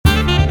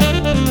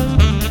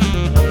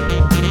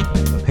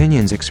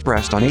opinions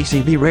expressed on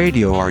ACB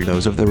Radio are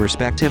those of the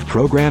respective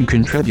program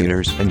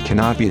contributors and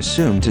cannot be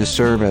assumed to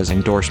serve as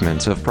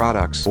endorsements of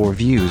products or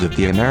views of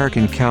the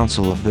American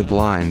Council of the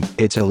Blind,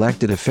 its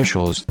elected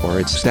officials, or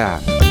its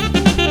staff.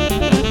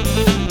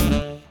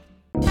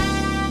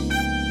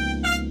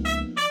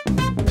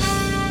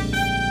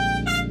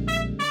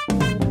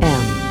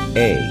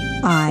 M-A-I-N-M-E-N-U.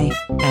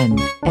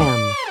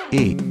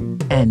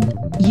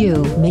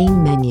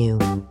 Main menu.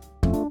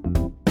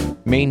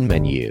 Main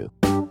menu.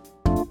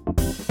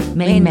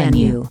 Main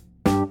menu.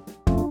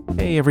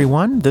 Hey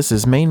everyone, this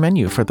is Main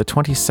Menu for the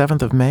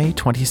 27th of May,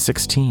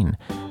 2016.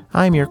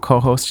 I'm your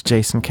co-host,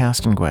 Jason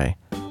Castonguay.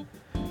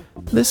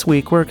 This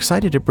week, we're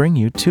excited to bring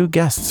you two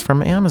guests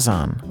from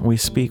Amazon. We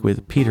speak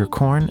with Peter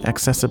Korn,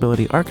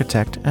 Accessibility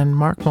Architect, and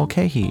Mark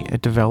Mulcahy, a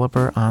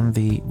developer on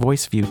the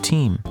VoiceView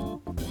team.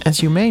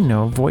 As you may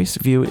know,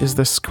 VoiceView is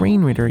the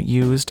screen reader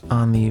used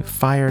on the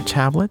Fire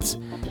tablets,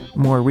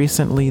 more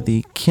recently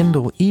the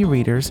Kindle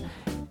e-readers,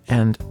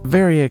 and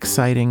very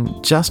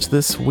exciting, just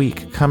this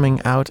week,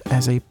 coming out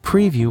as a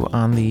preview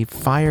on the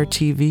Fire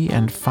TV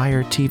and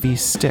Fire TV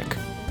Stick.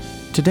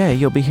 Today,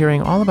 you'll be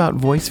hearing all about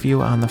VoiceView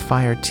on the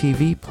Fire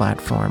TV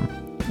platform.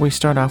 We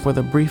start off with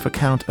a brief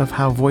account of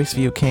how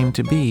VoiceView came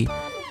to be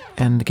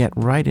and get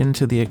right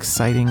into the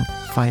exciting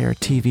Fire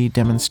TV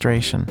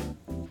demonstration.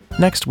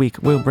 Next week,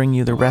 we'll bring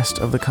you the rest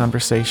of the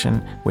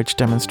conversation, which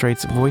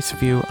demonstrates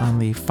VoiceView on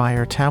the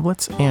Fire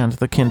tablets and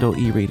the Kindle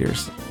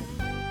e-readers.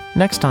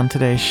 Next on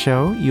today's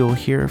show, you'll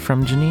hear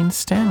from Janine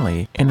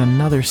Stanley in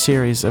another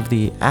series of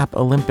the App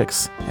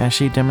Olympics as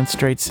she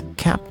demonstrates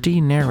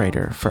CapD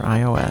Narrator for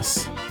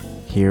iOS.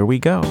 Here we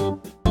go.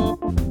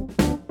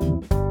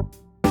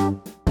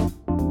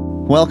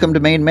 Welcome to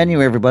Main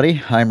Menu,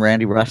 everybody. I'm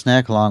Randy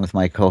Brosnack, along with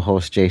my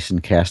co-host Jason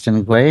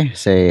Castonguay.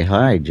 Say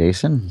hi,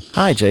 Jason.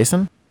 Hi,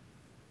 Jason.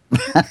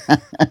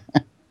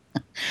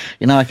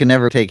 You know, I can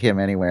never take him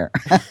anywhere.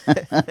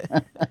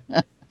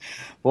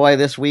 Boy,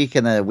 this week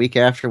and the week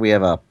after, we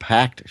have a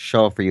packed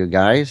show for you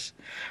guys.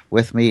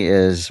 With me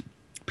is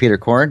Peter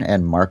Korn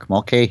and Mark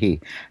Mulcahy,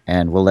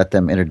 and we'll let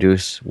them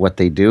introduce what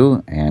they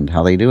do and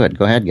how they do it.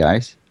 Go ahead,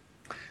 guys.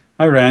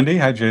 Hi, Randy.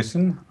 Hi,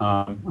 Jason.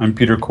 I'm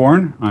Peter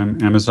Korn.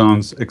 I'm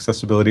Amazon's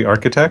Accessibility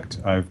Architect.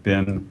 I've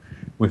been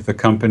with the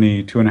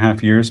company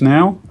 2.5 years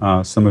now.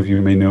 Some of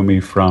you may know me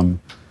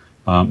from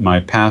my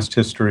past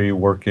history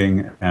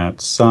working at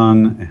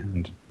Sun,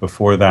 and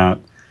before that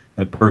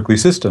at Berkeley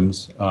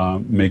Systems,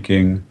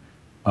 making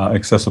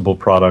accessible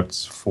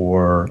products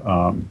for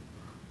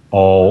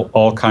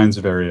all kinds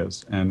of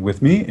areas. And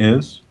with me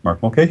is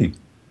Mark Mulcahy.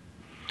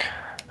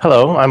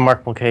 Hello, I'm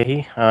Mark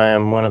Mulcahy. I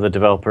am one of the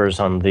developers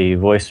on the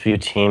VoiceView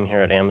team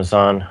here at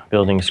Amazon,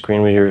 building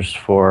screen readers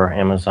for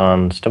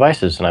Amazon's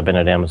devices, and I've been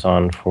at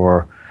Amazon for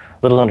a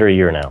little under a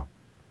year now.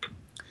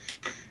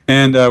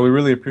 And we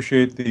really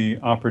appreciate the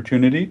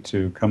opportunity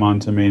to come on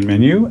to Main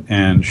Menu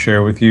and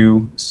share with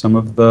you some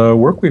of the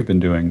work we've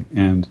been doing.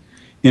 And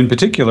in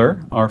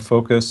particular, our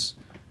focus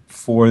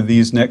for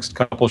these next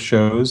couple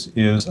shows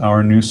is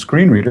our new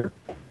screen reader,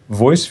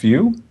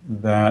 VoiceView,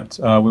 that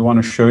we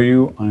want to show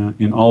you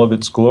in all of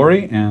its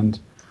glory and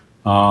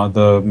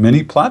the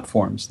many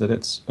platforms that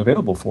it's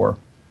available for.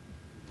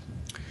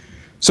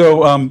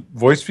 So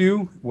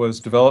VoiceView was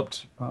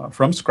developed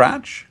from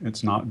scratch.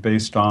 It's not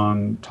based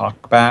on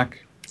TalkBack.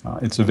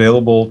 It's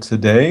available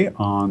today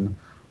on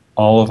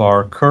all of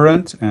our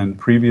current and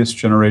previous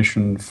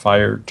generation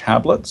Fire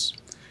tablets.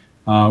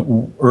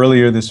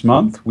 Earlier this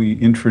month, we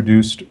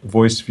introduced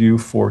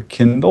VoiceView for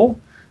Kindle.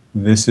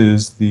 This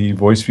is the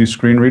VoiceView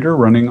screen reader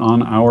running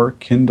on our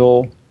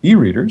Kindle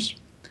e-readers.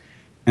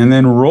 And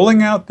then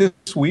rolling out this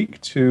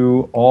week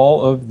to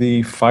all of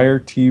the Fire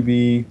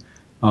TV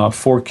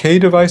 4K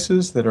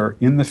devices that are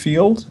in the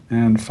field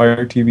and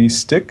Fire TV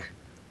Stick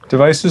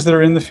devices that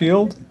are in the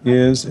field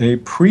is a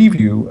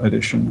preview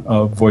edition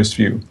of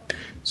VoiceView.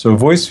 So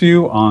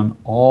VoiceView on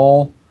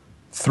all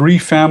 3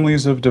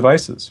 families of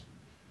devices.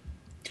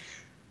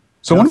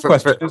 So one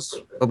question is...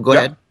 Go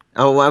ahead.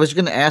 Oh, I was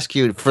going to ask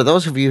you, for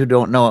those of you who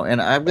don't know,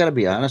 and I've got to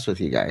be honest with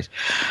you guys,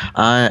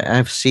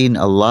 I've seen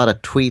a lot of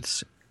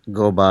tweets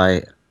go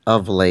by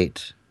of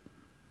late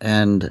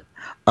and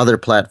other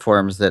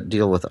platforms that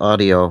deal with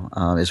audio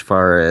as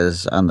far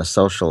as on the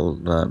social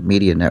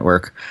media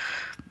network.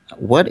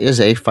 What is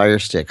a Fire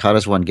Stick? How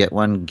does one get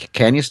one?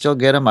 Can you still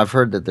get them? I've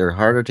heard that they're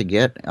harder to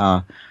get.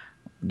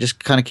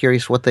 Just kind of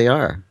curious what they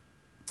are.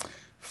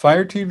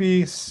 Fire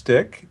TV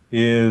Stick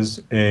is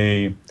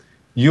a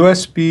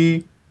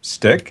USB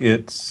stick.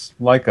 It's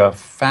like a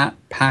fat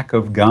pack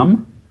of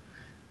gum,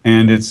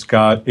 and it's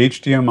got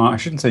HDMI. I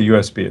shouldn't say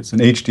USB. It's an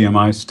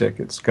HDMI stick.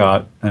 It's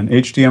got an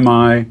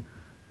HDMI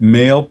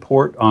male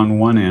port on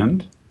one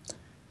end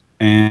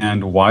and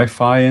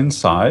Wi-Fi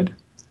inside.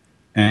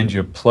 And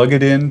you plug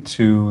it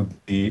into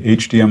the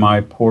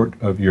HDMI port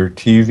of your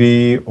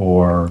TV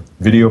or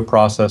video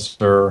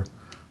processor,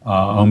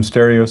 home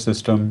stereo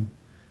system.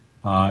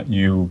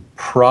 You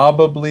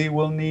probably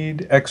will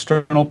need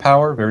external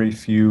power. Very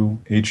few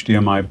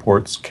HDMI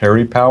ports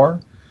carry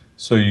power.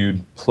 So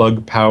you'd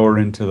plug power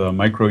into the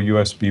micro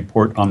USB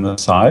port on the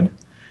side.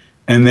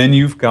 And then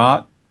you've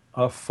got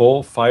a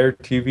full Fire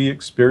TV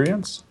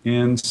experience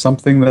in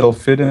something that'll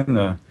fit in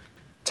a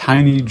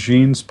tiny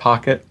jeans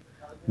pocket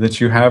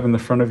that you have in the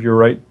front of your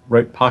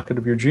right pocket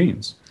of your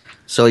jeans.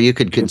 So you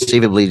could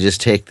conceivably just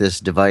take this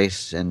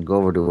device and go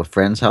over to a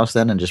friend's house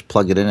then and just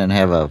plug it in and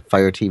have a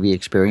Fire TV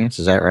experience.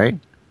 Is that right?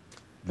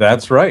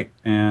 That's right.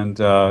 And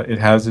it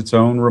has its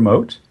own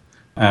remote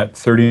at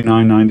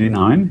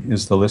 $39.99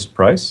 is the list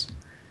price.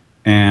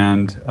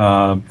 And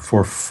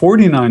for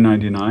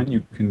 $49.99,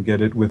 you can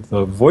get it with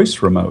the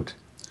voice remote,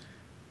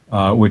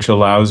 which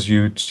allows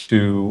you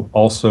to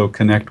also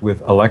connect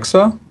with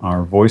Alexa,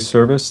 our voice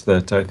service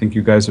that I think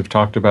you guys have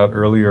talked about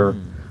earlier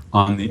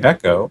on the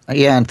Echo.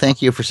 Yeah, and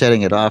thank you for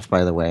setting it off,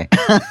 by the way.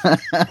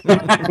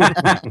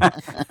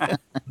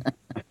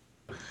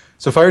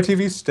 So Fire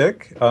TV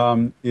Stick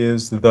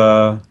is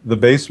the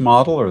base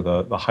model, or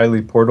the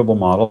highly portable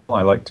model.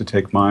 I like to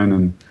take mine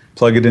and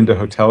plug it into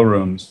hotel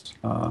rooms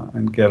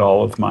and get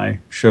all of my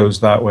shows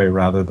that way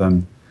rather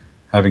than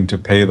having to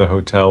pay the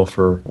hotel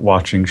for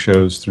watching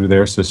shows through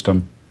their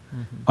system.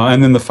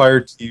 And then the Fire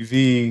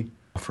TV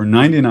for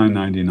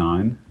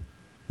 $99.99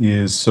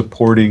 is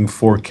supporting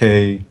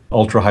 4K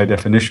ultra high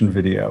definition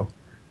video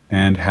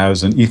and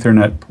has an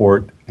Ethernet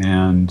port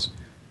and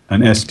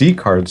an SD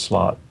card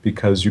slot,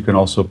 because you can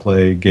also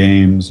play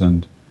games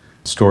and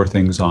store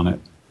things on it,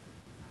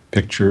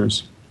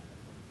 pictures.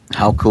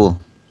 How cool.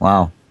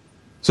 Wow.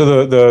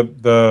 So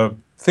the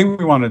thing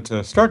we wanted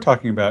to start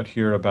talking about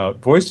here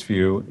about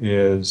VoiceView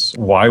is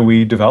why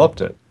we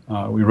developed it.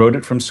 We wrote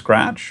it from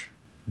scratch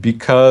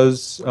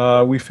because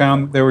we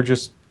found there were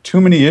just too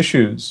many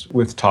issues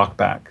with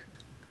TalkBack.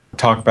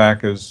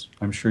 TalkBack, as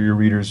I'm sure your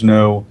readers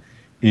know,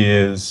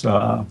 is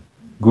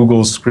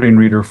Google's screen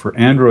reader for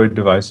Android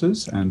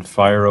devices, and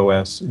Fire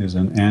OS is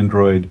an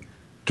Android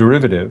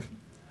derivative.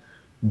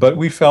 But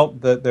we felt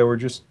that there were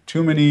just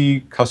too many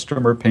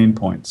customer pain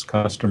points,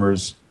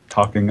 customers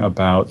talking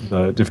about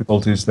the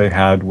difficulties they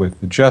had with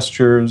the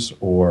gestures,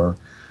 or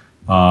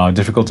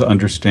difficult to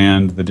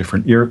understand the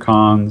different ear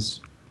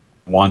cons,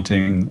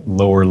 wanting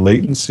lower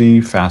latency,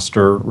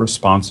 faster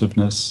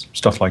responsiveness,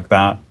 stuff like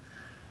that.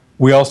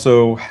 We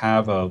also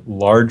have a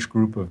large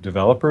group of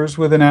developers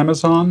within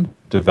Amazon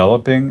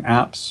developing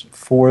apps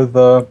for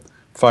the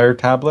Fire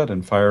tablet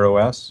and Fire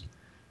OS.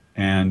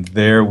 And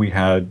there we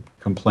had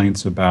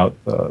complaints about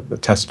the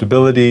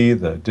testability,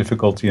 the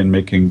difficulty in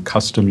making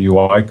custom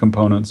UI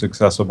components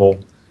accessible.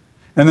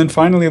 And then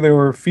finally, there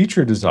were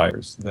feature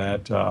desires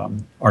that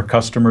our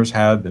customers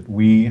had, that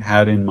we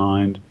had in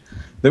mind,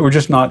 that were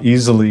just not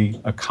easily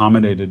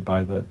accommodated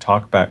by the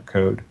TalkBack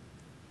code.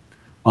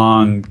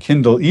 On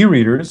Kindle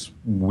e-readers,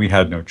 we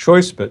had no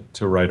choice but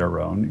to write our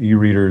own.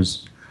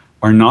 E-readers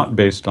are not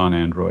based on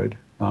Android.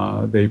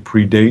 They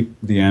predate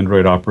the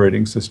Android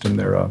operating system.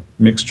 They're a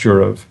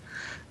mixture of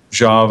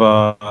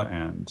Java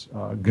and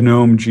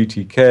GNOME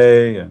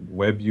GTK and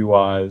web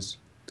UIs.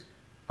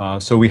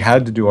 So we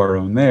had to do our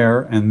own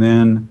there. And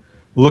then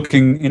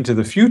looking into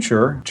the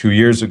future, 2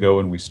 years ago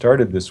when we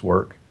started this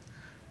work,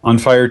 on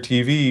Fire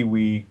TV,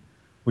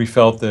 we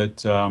felt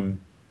that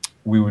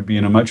we would be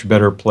in a much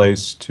better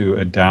place to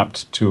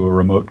adapt to a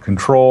remote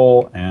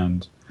control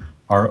and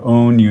our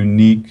own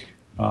unique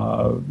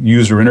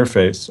user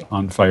interface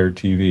on Fire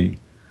TV.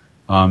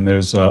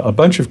 There's a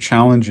bunch of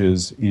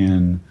challenges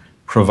in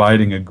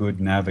providing a good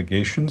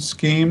navigation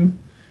scheme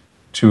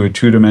to a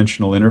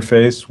two-dimensional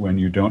interface when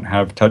you don't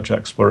have touch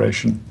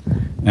exploration.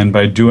 And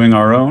by doing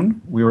our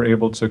own, we were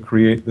able to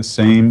create the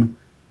same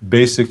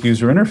basic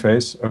user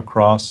interface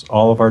across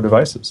all of our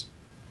devices.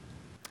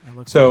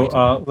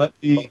 So let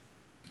me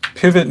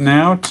pivot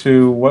now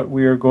to what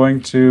we are going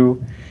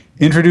to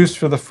introduce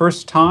for the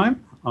first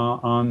time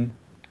on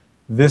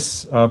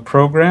this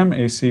program,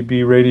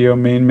 ACB Radio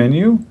Main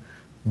Menu,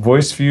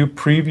 VoiceView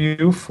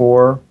Preview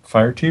for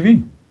Fire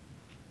TV.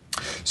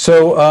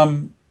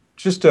 So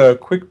just a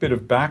quick bit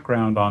of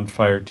background on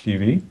Fire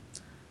TV.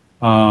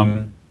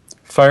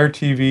 Fire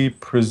TV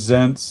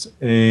presents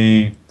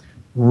a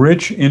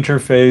rich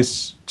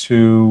interface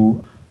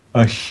to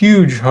a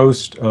huge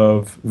host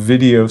of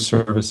video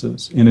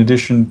services, in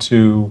addition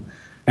to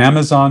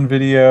Amazon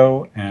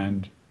Video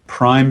and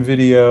Prime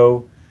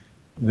Video.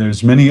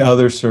 There's many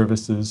other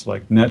services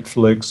like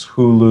Netflix,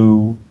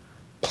 Hulu,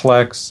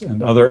 Plex,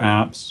 and other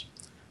apps.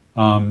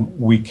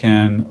 We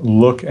can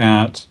look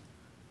at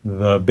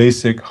the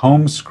basic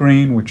home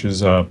screen, which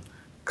is a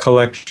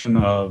collection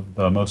of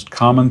the most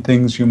common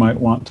things you might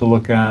want to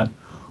look at,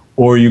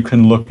 or you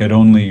can look at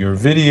only your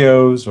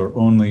videos, or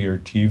only your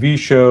TV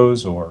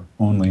shows, or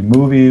only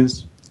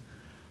movies.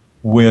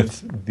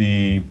 With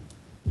the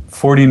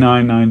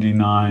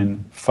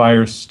 $49.99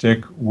 Fire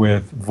Stick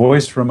with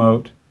voice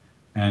remote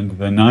and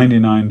the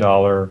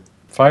 $99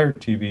 Fire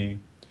TV,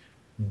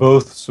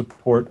 both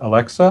support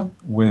Alexa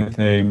with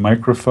a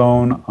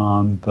microphone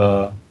on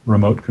the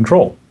remote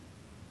control.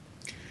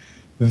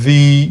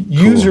 The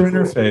user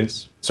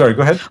interface. Sorry,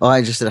 go ahead. Oh,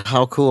 I just said,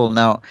 how cool.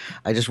 Now,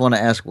 I just want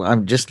to ask,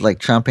 I'm just like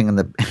chomping in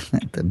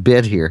the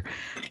bit here.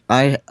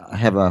 I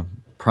have a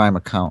Prime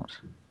account.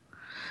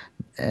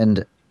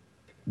 And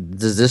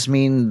does this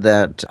mean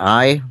that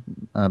I,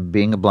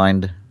 being a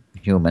blind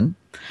human,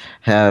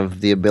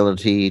 have the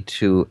ability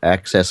to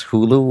access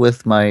Hulu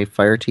with my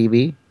Fire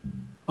TV?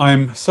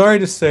 I'm sorry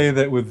to say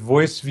that with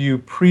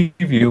VoiceView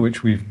Preview,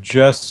 which we're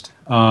just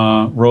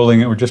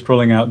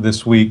rolling out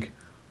this week,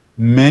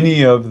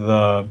 many of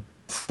the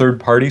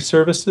third-party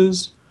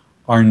services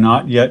are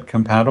not yet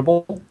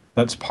compatible.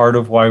 That's part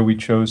of why we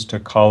chose to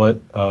call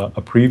it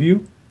a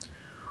preview.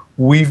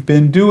 We've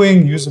been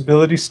doing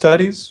usability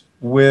studies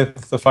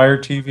with the Fire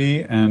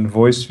TV and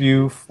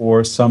VoiceView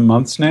for some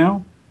months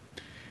now.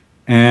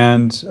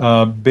 And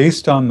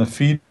based on the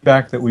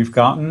feedback that we've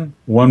gotten,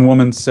 one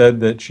woman said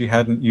that she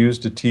hadn't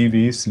used a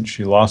TV since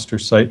she lost her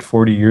sight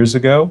 40 years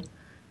ago.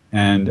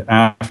 And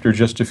after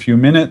just a few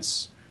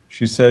minutes,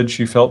 she said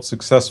she felt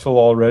successful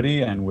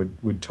already and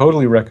would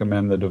totally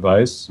recommend the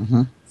device.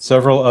 Mm-hmm.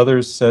 Several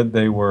others said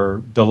they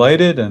were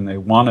delighted and they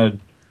wanted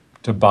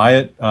to buy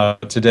it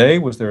today.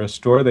 Was there a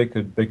store they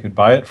could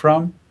buy it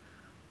from?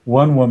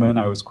 One woman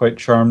I was quite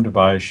charmed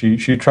by, she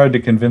tried to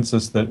convince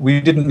us that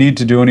we didn't need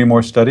to do any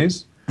more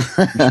studies.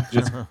 We should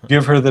just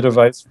give her the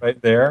device right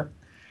there.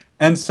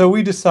 And so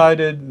we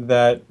decided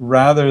that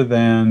rather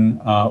than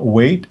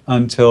wait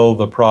until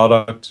the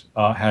product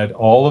had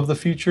all of the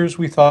features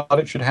we thought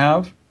it should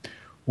have,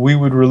 we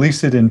would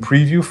release it in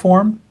preview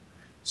form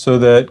so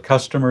that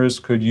customers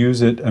could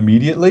use it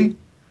immediately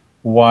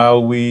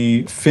while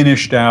we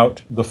finished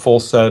out the full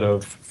set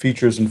of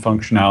features and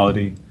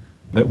functionality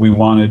that we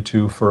wanted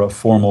to for a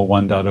formal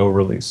 1.0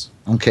 release.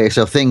 Okay,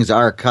 so things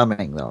are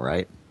coming though,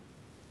 right?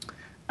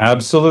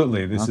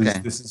 Absolutely. This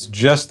is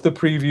just the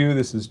preview.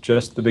 This is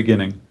just the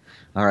beginning.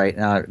 All right.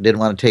 Now, I didn't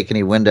want to take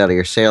any wind out of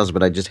your sails,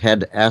 but I just had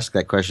to ask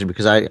that question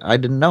because I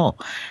didn't know.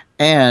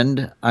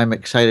 And I'm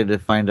excited to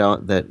find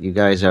out that you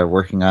guys are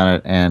working on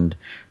it and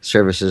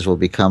services will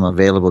become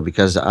available,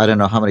 because I don't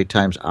know how many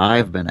times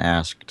I've been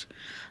asked,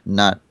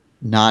 not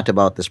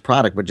about this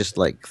product, but just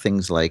like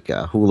things like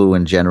Hulu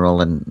in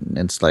general. And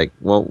it's like,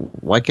 well,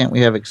 why can't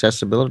we have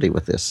accessibility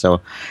with this?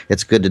 So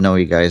it's good to know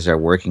you guys are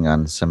working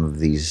on some of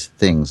these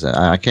things.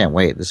 I can't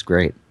wait. This is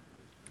great.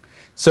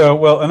 So,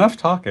 well, enough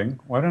talking.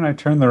 Why don't I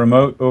turn the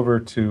remote over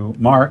to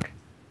Mark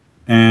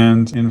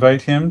and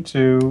invite him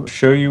to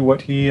show you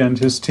what he and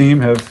his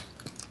team have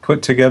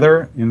put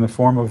together in the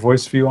form of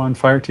VoiceView on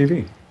Fire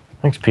TV.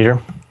 Thanks,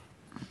 Peter.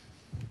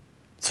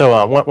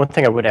 So one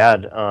thing I would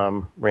add,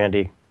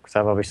 Randy, because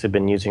I've obviously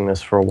been using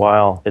this for a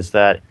while, is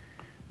that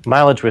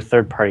mileage with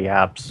third-party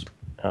apps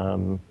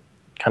kind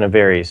of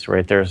varies,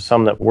 right? There's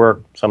some that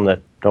work, some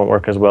that don't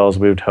work as well as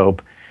we would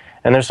hope.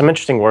 And there's some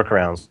interesting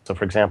workarounds. So,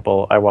 for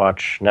example, I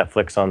watch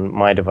Netflix on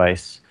my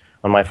device,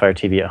 on my Fire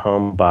TV at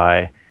home,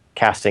 by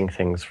casting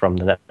things from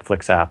the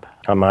Netflix app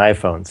on my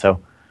iPhone.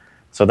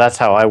 So that's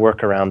how I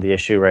work around the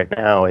issue right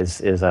now.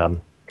 Is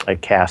I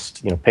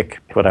cast, pick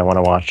what I want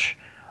to watch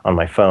on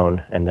my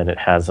phone, and then it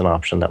has an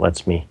option that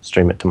lets me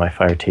stream it to my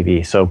Fire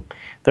TV. So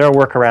there are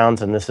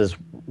workarounds, and this is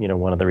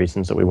one of the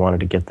reasons that we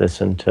wanted to get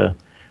this into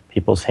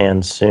people's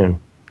hands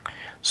soon.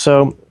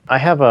 So I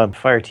have a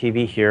Fire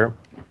TV here.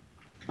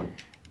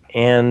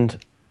 And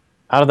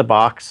out of the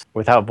box,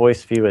 without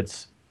VoiceView,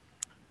 it's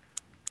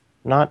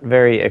not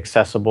very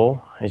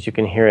accessible. As you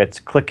can hear,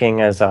 it's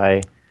clicking as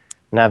I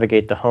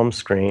navigate the home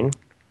screen.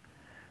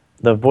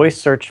 The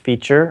voice search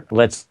feature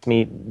lets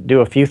me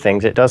do a few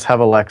things. It does have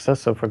Alexa,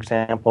 so for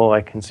example, I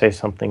can say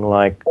something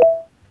like,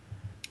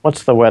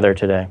 "What's the weather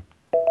today?"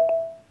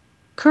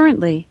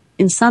 Currently,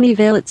 in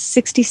Sunnyvale, it's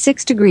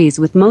 66 degrees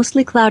with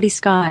mostly cloudy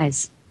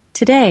skies.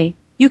 Today,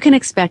 you can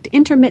expect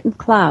intermittent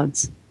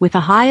clouds, with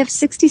a high of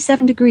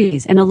 67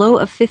 degrees and a low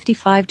of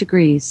 55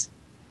 degrees.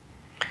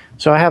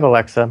 So I have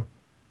Alexa.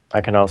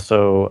 I can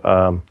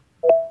also,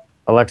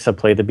 Alexa,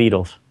 play the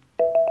Beatles.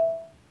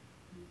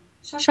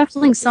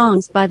 Shuffling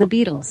songs by the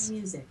Beatles.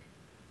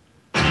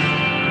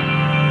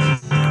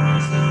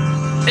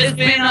 It's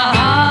been a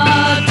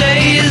hard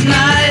day's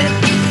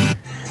night.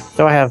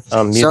 So I have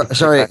music.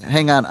 Sorry,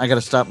 hang on. I got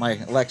to stop my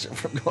Alexa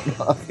from going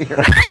off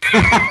here.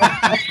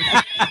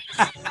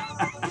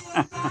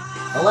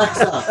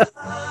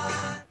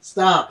 Alexa,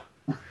 stop.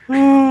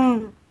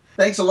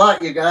 Thanks a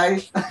lot, you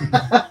guys.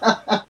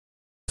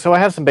 So I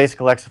have some basic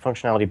Alexa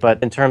functionality,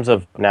 but in terms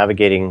of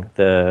navigating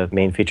the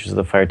main features of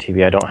the Fire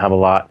TV, I don't have a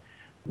lot.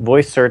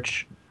 Voice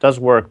search does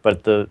work,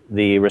 but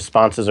the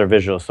responses are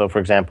visual. So for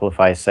example, if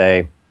I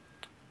say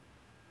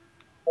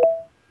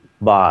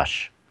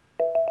Bosch,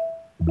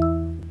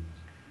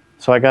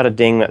 so I got a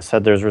ding that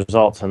said there's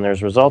results, and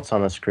there's results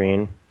on the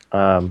screen.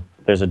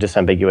 There's a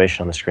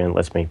disambiguation on the screen that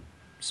lets me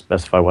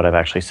specify what I've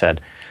actually said.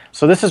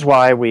 So this is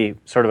why we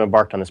sort of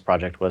embarked on this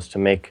project, was to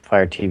make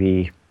Fire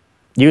TV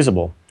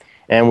usable.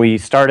 And we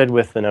started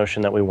with the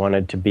notion that we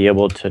wanted to be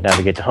able to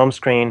navigate the home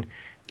screen,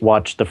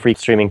 watch the free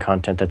streaming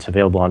content that's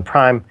available on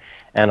Prime,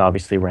 and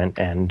obviously rent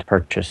and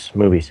purchase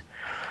movies.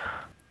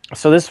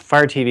 So this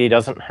Fire TV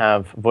doesn't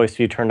have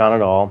VoiceView turned on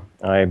at all.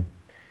 I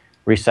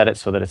reset it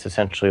so that it's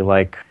essentially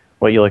like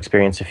what you'll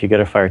experience if you get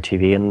a Fire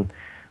TV. And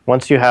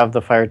once you have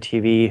the Fire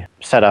TV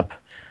set up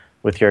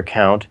with your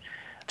account,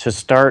 to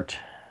start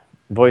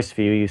Voice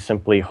View, you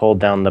simply hold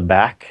down the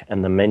back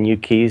and the menu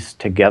keys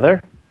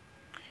together,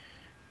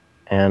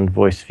 and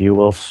Voice View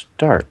will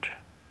start.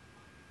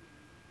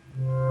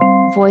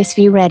 Voice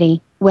View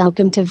ready.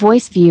 Welcome to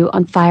Voice View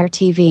on Fire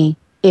TV.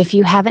 If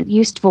you haven't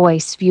used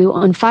Voice View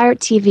on Fire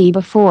TV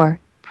before,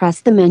 press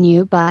the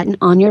menu button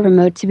on your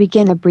remote to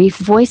begin a brief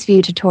Voice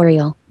View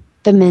tutorial.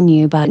 The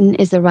menu button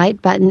is the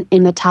right button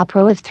in the top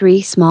row of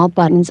 3 small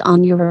buttons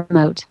on your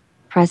remote.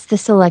 Press the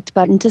select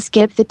button to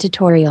skip the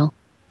tutorial.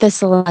 The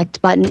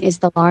select button is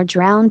the large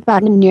round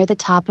button near the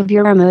top of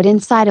your remote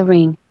inside a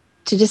ring.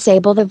 To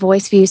disable the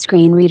Voice View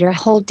screen reader,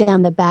 hold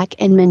down the back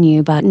and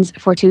menu buttons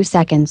for 2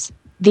 seconds.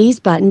 These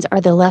buttons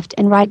are the left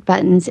and right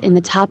buttons in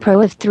the top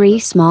row of 3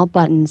 small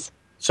buttons.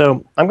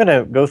 So I'm going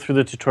to go through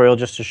the tutorial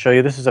just to show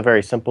you. This is a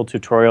very simple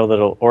tutorial that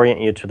will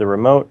orient you to the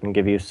remote and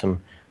give you some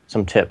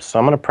tips. So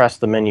I'm going to press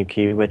the menu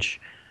key,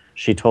 which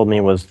she told me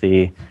was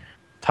the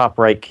top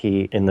right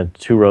key in the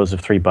 2 rows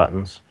of 3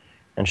 buttons.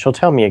 And she'll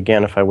tell me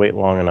again if I wait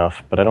long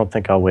enough, but I don't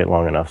think I'll wait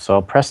long enough. So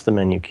I'll press the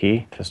menu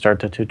key to start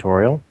the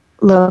tutorial.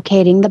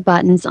 Locating the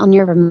buttons on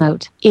your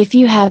remote. If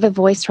you have a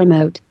voice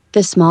remote,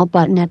 the small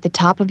button at the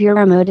top of your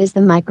remote is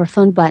the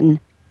microphone button.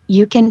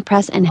 You can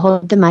press and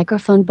hold the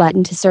microphone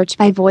button to search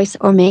by voice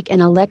or make an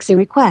Alexa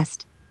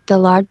request. The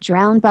large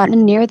round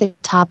button near the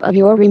top of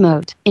your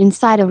remote,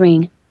 inside a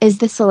ring, is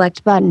the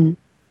select button.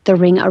 The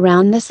ring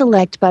around the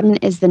select button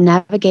is the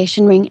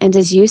navigation ring and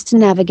is used to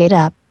navigate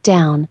up,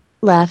 down,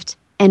 left,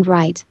 and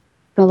right.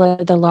 Below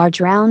the large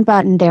round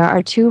button there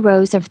are 2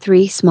 rows of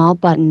 3 small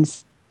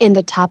buttons. In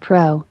the top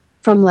row,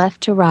 from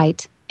left to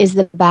right, is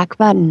the back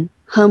button,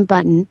 home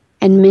button,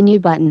 and menu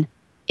button.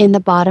 In the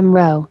bottom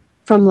row,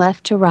 from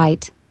left to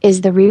right,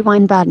 is the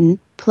rewind button,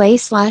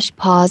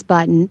 play/pause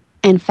button,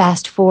 and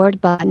fast forward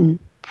button.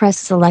 Press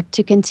select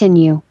to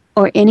continue,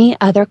 or any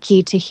other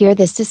key to hear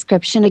this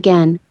description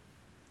again.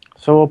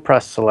 So we'll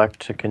press select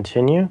to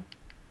continue.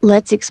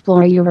 Let's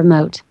explore your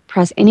remote.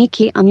 Press any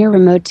key on your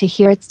remote to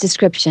hear its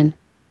description.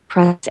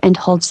 Press and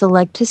hold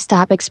select to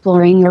stop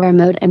exploring your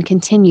remote and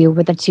continue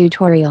with the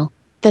tutorial.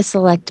 The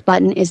select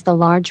button is the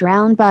large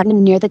round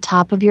button near the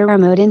top of your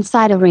remote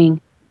inside a ring.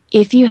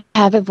 If you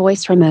have a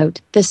voice remote,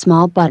 the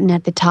small button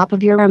at the top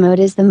of your remote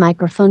is the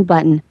microphone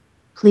button.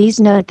 Please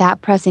note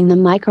that pressing the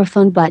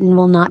microphone button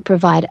will not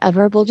provide a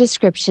verbal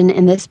description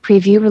in this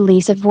preview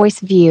release of Voice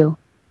View.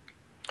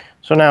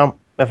 So now,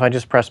 if I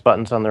just press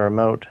buttons on the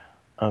remote,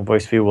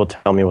 Voice View will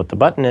tell me what the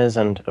button is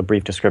and a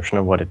brief description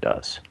of what it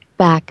does.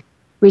 Back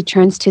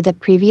returns to the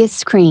previous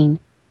screen.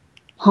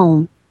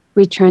 Home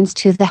returns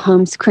to the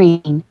home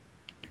screen.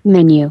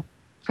 Menu.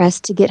 Press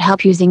to get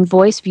help using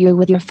Voice View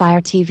with your Fire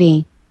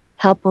TV.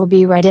 Help will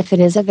be right if it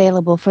is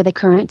available for the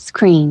current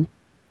screen.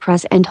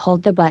 Press and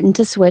hold the button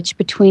to switch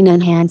between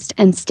enhanced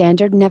and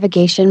standard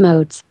navigation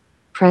modes.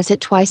 Press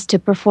it twice to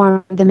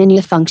perform the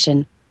menu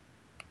function.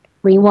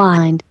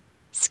 Rewind.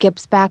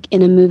 Skips back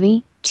in a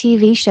movie,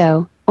 TV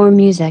show, or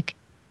music.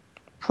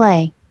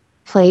 Play.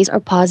 Plays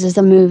or pauses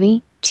a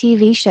movie,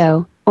 TV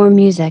show, or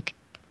music.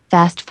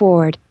 Fast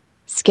forward.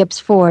 Skips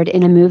forward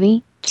in a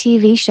movie,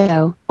 TV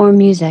show, or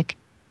music.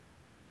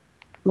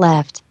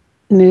 Left.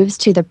 Moves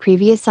to the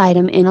previous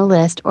item in a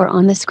list or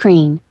on the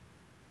screen.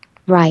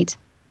 Right.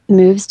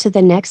 Moves to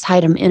the next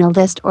item in a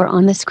list or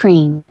on the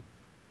screen.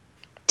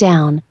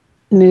 Down.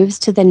 Moves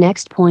to the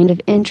next point of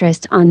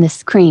interest on the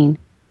screen.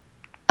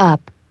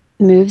 Up.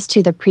 Moves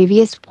to the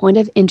previous point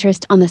of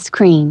interest on the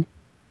screen.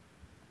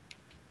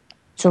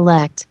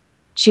 Select.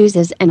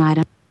 Chooses an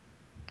item.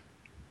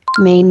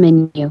 Main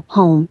menu.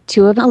 Home.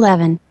 2 of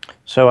 11.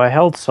 So I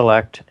held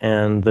select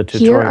and the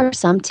tutorial. Here are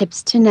some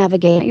tips to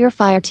navigate your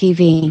Fire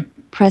TV.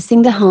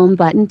 Pressing the home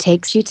button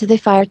takes you to the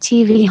Fire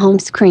TV home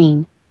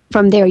screen.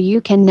 From there you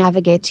can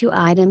navigate to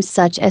items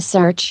such as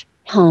search,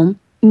 home,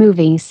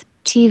 movies,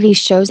 TV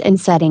shows and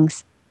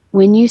settings.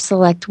 When you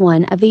select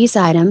one of these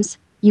items,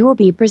 you will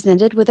be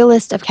presented with a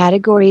list of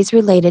categories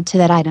related to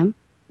that item.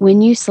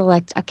 When you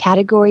select a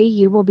category,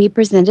 you will be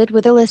presented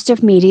with a list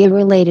of media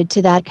related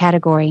to that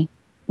category.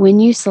 When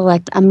you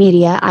select a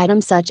media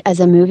item such as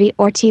a movie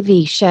or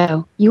TV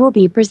show, you will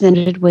be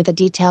presented with a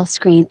detail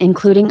screen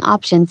including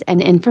options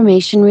and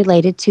information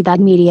related to that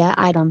media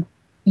item.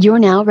 You're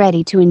now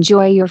ready to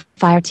enjoy your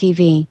Fire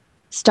TV.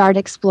 Start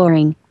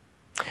exploring.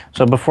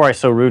 So before I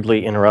so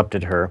rudely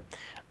interrupted her,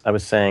 I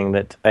was saying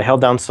that I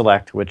held down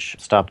select, which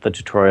stopped the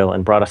tutorial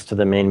and brought us to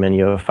the main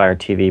menu of Fire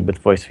TV with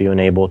Voice View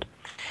enabled.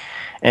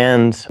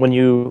 And when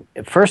you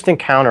first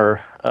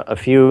encounter a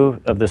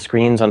few of the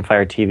screens on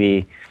Fire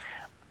TV,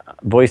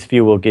 Voice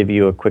View will give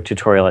you a quick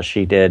tutorial, as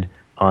she did,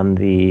 on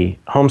the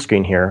home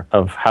screen here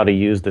of how to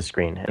use the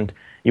screen. And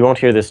you won't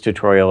hear this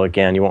tutorial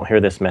again, you won't hear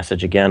this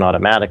message again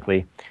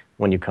automatically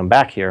when you come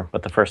back here,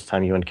 but the first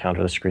time you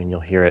encounter the screen, you'll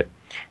hear it.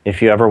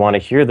 If you ever want to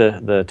hear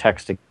the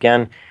text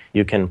again,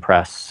 you can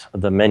press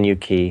the menu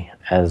key,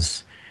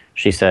 as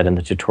she said in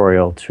the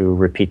tutorial, to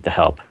repeat the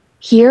help.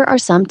 Here are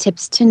some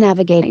tips to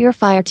navigate your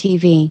Fire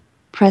TV.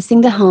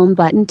 Pressing the home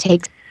button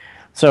takes...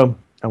 So,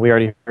 we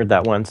already heard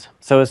that once.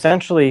 So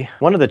essentially,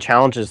 one of the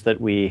challenges that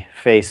we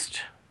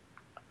faced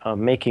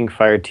making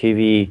Fire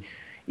TV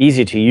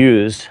easy to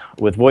use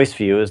with Voice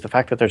View is the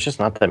fact that there's just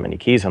not that many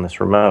keys on this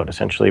remote.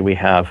 Essentially, we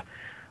have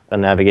a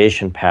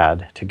navigation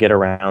pad to get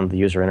around the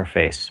user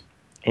interface.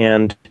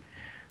 And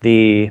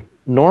the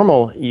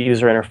normal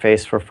user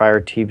interface for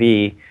Fire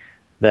TV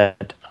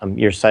that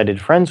your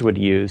sighted friends would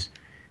use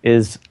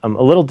is a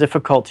little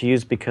difficult to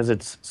use because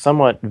it's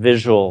somewhat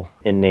visual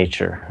in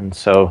nature. And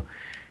so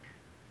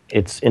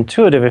it's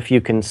intuitive if you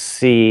can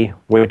see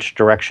which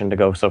direction to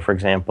go. So for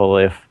example,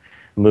 if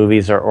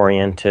movies are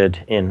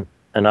oriented in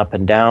an up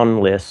and down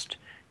list,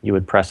 you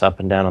would press up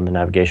and down on the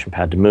navigation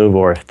pad to move,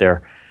 or if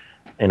they're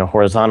in a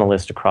horizontal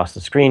list across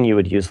the screen, you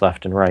would use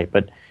left and right.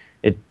 But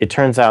it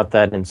turns out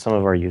that in some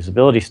of our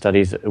usability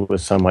studies, it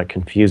was somewhat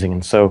confusing.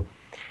 And so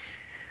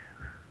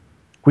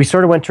we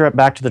sort of went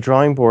back to the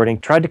drawing board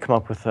and tried to come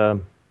up with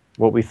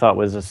what we thought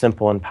was a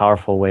simple and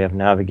powerful way of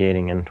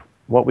navigating. And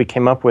what we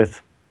came up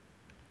with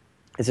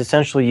is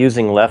essentially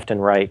using left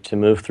and right to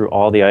move through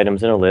all the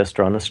items in a list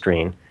or on the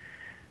screen.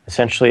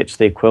 Essentially, it's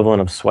the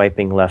equivalent of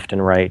swiping left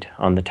and right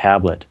on the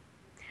tablet.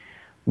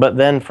 But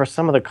then for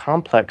some of the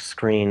complex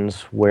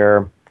screens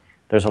where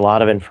there's a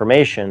lot of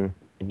information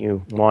and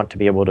you want to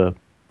be able to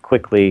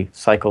quickly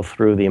cycle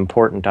through the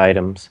important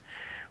items,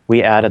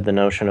 we added the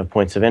notion of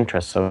points of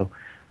interest. So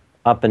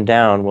up and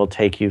down will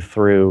take you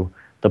through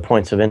the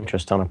points of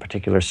interest on a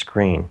particular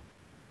screen.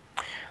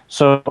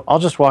 So I'll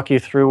just walk you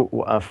through,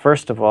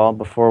 first of all,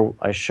 before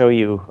I show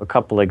you a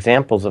couple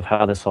examples of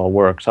how this all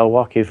works, I'll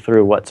walk you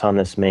through what's on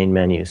this main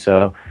menu.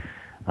 So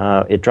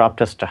it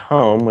dropped us to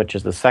Home, which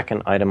is the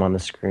second item on the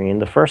screen.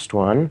 The first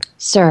one.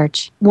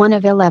 Search, 1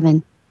 of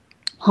 11.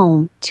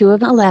 Home, 2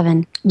 of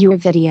 11. Your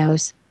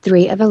videos,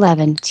 3 of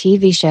 11.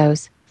 TV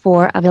shows,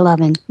 4 of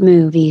 11.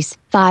 Movies,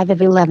 5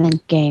 of 11.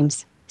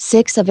 Games,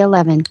 6 of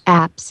 11.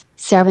 Apps,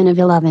 7 of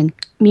 11.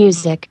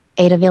 Music,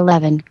 8 of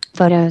 11.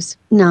 Photos,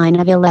 9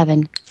 of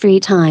 11. Free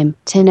time,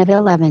 10 of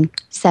 11.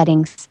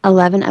 Settings,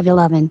 11 of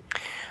 11.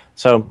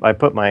 So I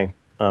put my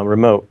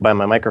remote by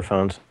my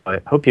microphones. I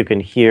hope you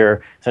can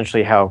hear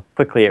essentially how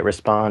quickly it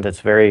responds. It's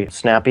very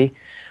snappy,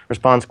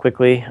 responds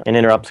quickly, and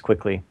interrupts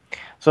quickly.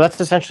 So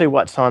that's essentially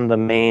what's on the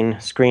main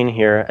screen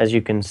here. As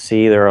you can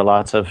see, there are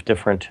lots of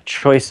different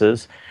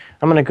choices.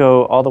 I'm going to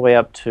go all the way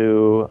up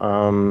to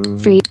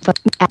Free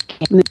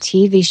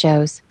TV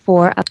shows,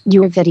 4 of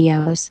your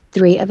videos,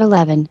 3 of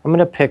 11. I'm going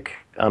to pick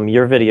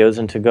your videos,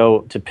 and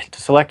to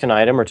select an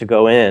item or to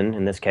go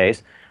in this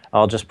case,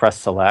 I'll just press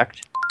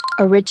select.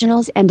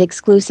 Originals and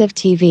exclusive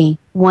TV,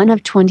 1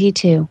 of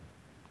 22.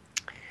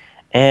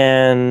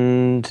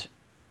 And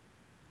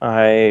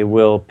I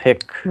will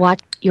pick Watch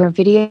your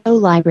video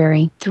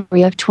library,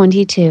 3 of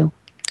 22.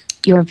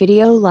 Your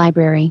video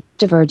library,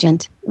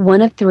 Divergent,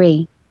 1 of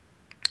 3.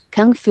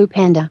 Kung Fu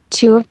Panda,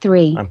 2 of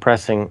 3. I'm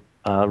pressing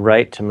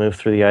right to move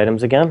through the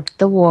items again.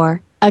 The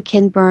War, a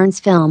Ken Burns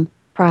film,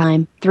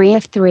 Prime, 3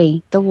 of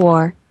 3. The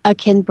War, a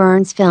Ken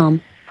Burns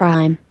film,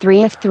 Prime,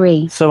 3 of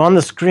 3. So on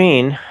the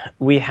screen,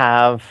 we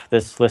have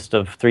this list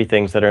of 3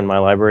 things that are in my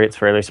library. It's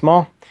fairly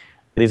small.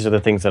 These are the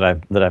things that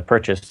I've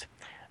purchased.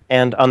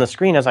 And on the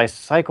screen, as I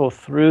cycle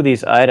through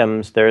these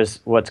items, there's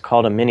what's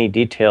called a mini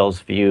details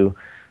view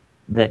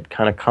that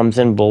kind of comes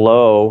in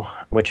below,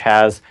 which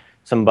has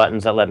some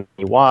buttons that let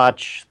me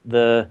watch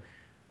the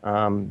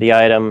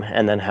item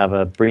and then have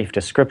a brief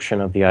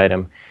description of the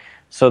item.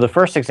 So the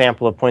first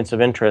example of points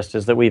of interest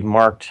is that we've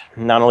marked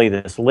not only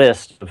this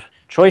list of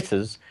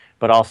choices,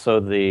 but also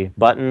the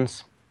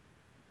buttons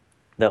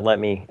that let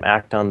me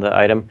act on the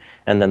item,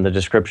 and then the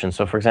description.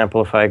 So for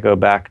example, if I go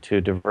back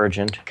to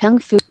Divergent. Kung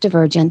Fu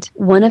Divergent,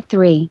 1 of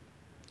 3.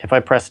 If I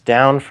press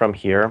down from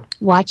here.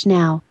 Watch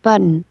Now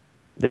button.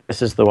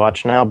 This is the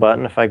Watch Now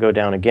button. If I go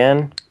down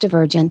again.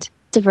 Divergent.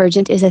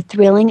 Divergent is a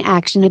thrilling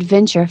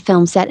action-adventure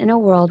film set in a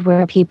world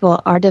where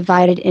people are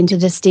divided into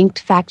distinct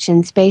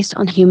factions based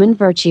on human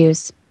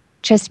virtues.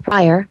 Chess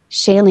Pryor,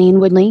 Shailene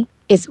Woodley,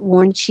 is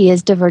warned she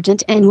is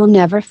divergent and will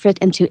never fit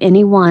into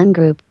any one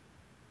group.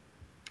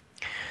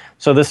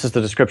 So this is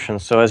the description.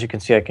 So as you can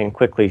see, I can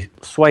quickly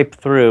swipe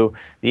through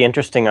the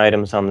interesting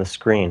items on the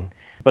screen.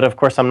 But of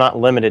course, I'm not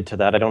limited to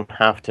that. I don't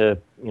have to,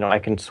 I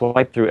can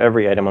swipe through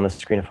every item on the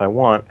screen if I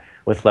want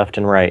with left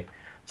and right.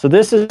 So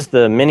this is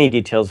the mini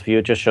details view.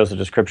 It just shows a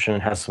description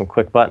and has some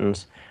quick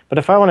buttons. But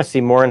if I want to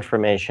see more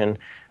information,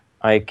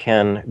 I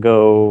can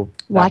go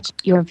Watch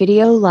your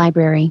video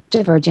library,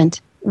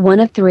 Divergent, 1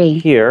 of 3.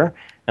 Here,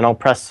 and I'll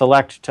press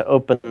select to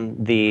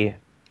open the,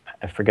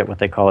 I forget what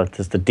they call it,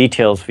 it's the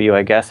details view,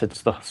 I guess.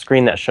 It's the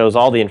screen that shows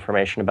all the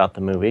information about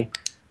the movie.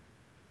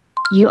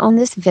 You own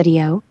this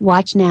video,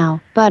 Watch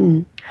Now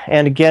button.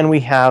 And again,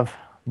 we have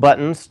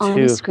buttons on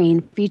the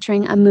screen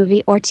featuring a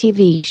movie or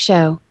TV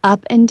show.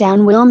 Up and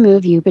down will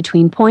move you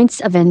between points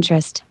of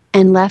interest,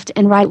 and left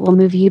and right will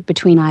move you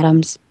between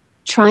items.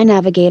 Try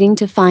navigating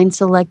to find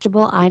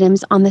selectable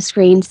items on the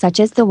screen, such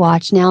as the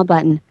Watch Now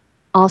button.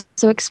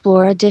 Also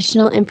explore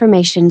additional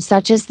information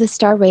such as the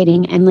star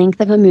rating and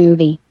length of a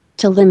movie.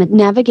 To limit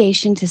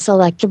navigation to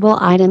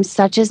selectable items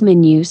such as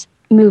menus,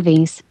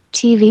 movies,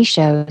 TV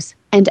shows,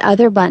 and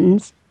other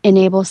buttons,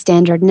 enable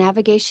standard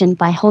navigation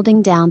by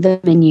holding down the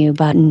menu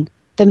button.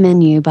 The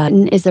menu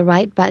button is the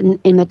right button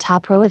in the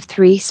top row of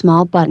 3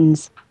 small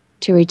buttons.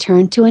 To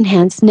return to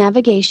enhanced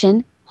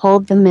navigation,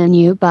 hold the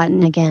menu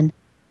button again.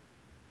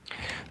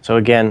 So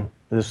again,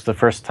 this is the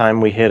first time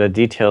we hit a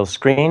details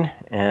screen,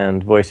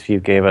 and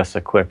VoiceView gave us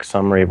a quick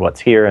summary of what's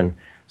here and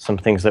some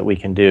things that we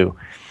can do.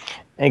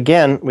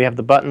 Again, we have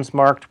the buttons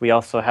marked. We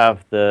also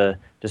have the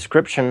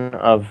description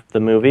of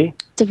the movie.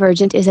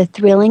 Divergent is a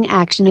thrilling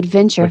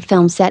action-adventure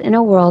film set in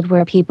a world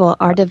where people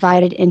are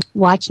divided into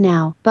Watch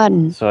Now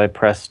button. So I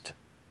pressed,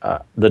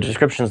 the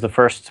description is the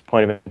first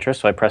point of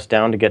interest, so I pressed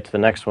down to get to the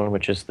next one,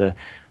 which is the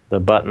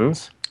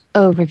buttons.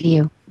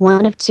 Overview,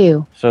 1 of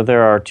 2. So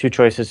there are 2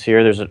 choices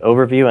here. There's an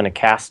overview and a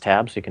cast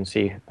tab, so you can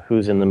see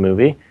who's in the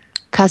movie.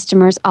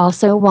 Customers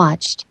also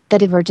watched the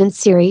Divergent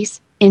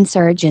series,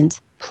 Insurgent,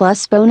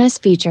 plus bonus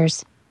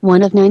features,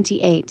 1 of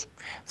 98.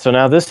 So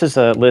now this is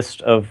a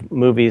list of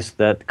movies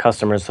that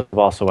customers have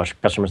also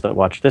watched. Customers that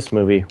watched this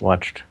movie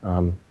watched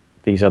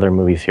these other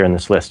movies here in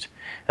this list.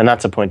 And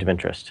that's a point of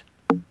interest.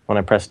 When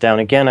I press down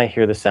again, I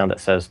hear the sound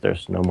that says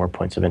there's no more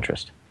points of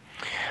interest.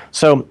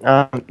 So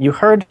you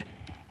heard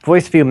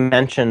VoiceView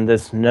mention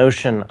this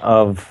notion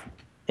of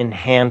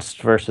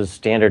enhanced versus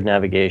standard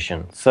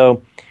navigation.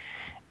 So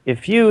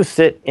if you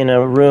sit in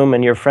a room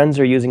and your friends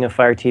are using a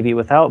Fire TV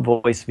without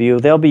VoiceView,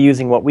 they'll be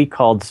using what we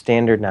called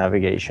standard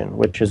navigation,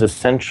 which is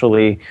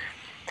essentially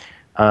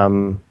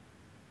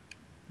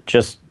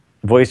just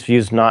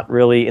VoiceView's not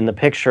really in the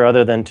picture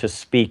other than to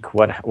speak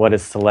what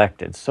is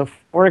selected. So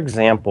for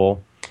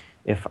example,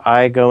 if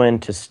I go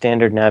into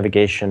standard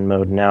navigation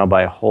mode now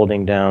by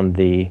holding down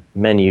the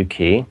menu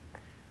key,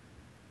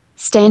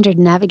 Standard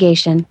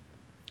navigation.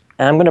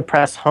 and I'm going to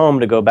press home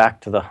to go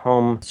back to the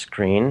home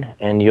screen,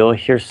 and you'll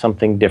hear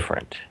something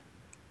different.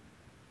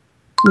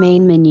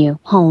 Main menu,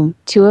 home,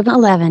 2 of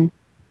 11.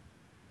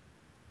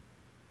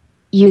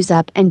 Use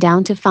up and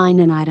down to find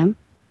an item.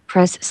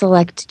 Press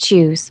select to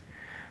choose.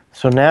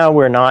 So now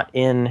we're not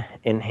in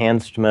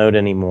enhanced mode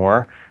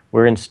anymore.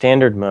 We're in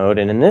standard mode,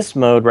 and in this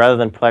mode, rather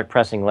than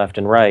pressing left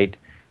and right,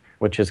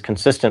 which is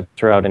consistent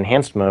throughout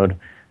enhanced mode,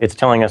 it's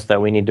telling us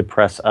that we need to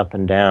press up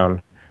and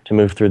down to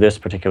move through this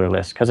particular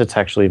list because it's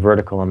actually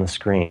vertical on the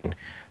screen.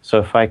 So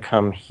if I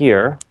come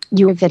here,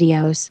 Your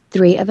videos,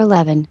 3 of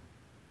 11.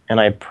 and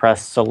I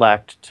press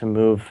select to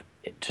move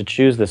to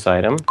choose this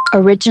item,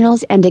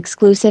 Originals and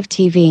exclusive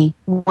TV,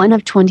 1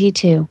 of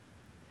 22.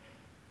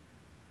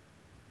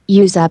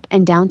 Use up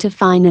and down to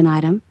find an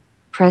item.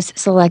 Press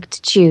select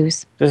to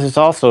choose. this is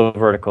also a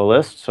vertical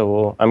list,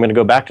 so I'm going to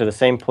go back to the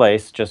same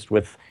place, just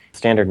with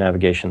standard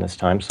navigation this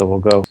time. So we'll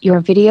go,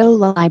 Your video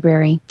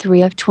library,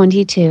 3 of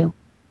 22.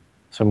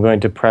 so I'm going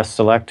to press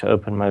select to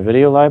open my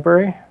video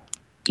library.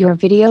 Your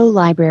video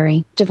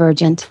library,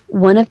 Divergent,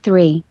 1 of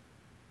 3.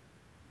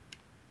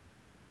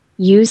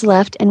 Use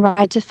left and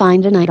right to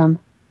find an item.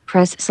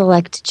 Press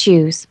select to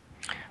choose.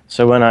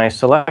 So when I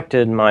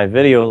selected my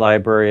video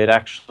library, it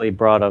actually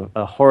brought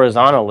a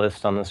horizontal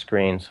list on the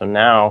screen. So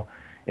now,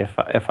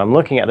 if I'm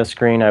looking at the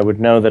screen, I would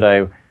know that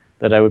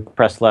I would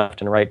press left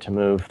and right to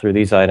move through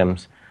these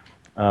items.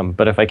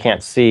 But if I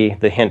can't see,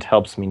 the hint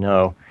helps me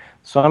know.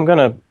 So I'm going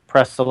to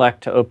press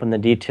select to open the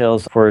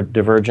details for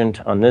Divergent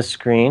on this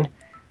screen.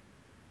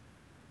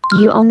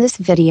 You own this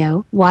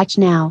video, watch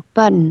now,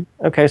 button.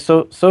 Okay,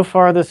 so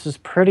far this is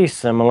pretty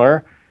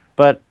similar,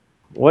 but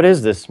what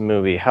is this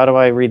movie? How do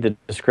I read the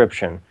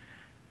description?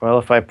 Well,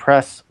 if I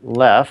press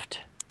left,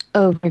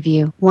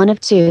 Overview, 1 of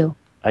 2.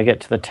 I get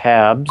to the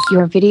tabs.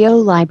 Your video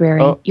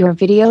library, Oh. Your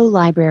video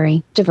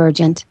library,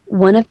 Divergent,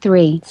 1 of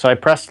 3. So I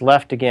pressed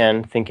left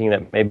again, thinking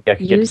that maybe I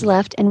could get Use to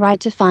left and right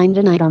to find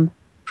an item.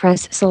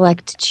 Press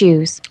select to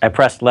choose. I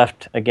pressed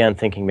left again,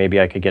 thinking maybe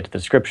I could get to the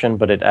description,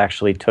 but it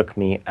actually took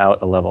me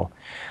out a level.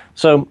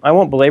 So I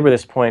won't belabor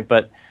this point,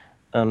 but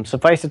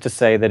suffice it to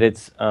say that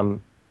it's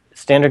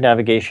standard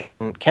navigation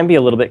can be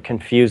a little bit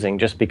confusing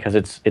just because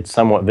it's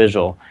somewhat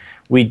visual.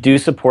 We do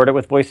support it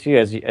with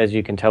VoiceView, as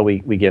you can tell,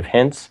 we give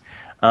hints.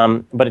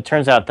 But it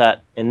turns out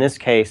that in this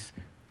case,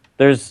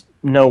 there's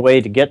no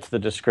way to get to the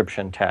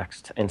description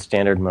text in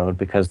standard mode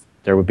because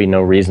there would be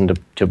no reason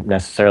to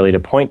necessarily to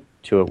point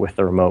to it with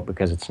the remote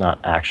because it's not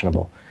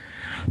actionable.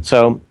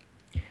 So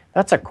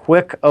that's a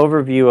quick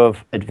overview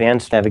of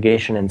advanced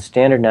navigation and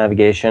standard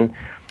navigation.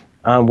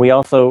 We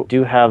also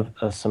do have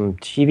some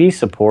TV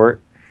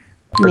support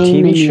for Main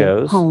TV menu,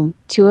 shows. home,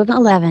 2 of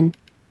 11.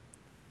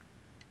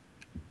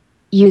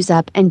 Use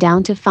up and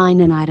down to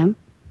find an item.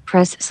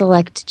 Press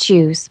select to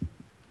choose.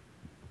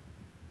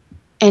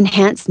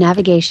 Enhanced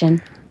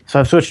navigation. So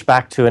I've switched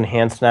back to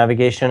enhanced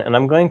navigation, and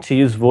I'm going to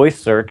use voice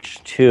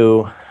search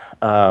to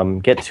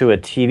get to a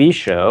TV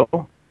show.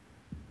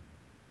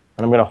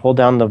 And I'm going to hold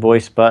down the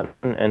voice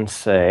button and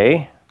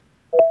say,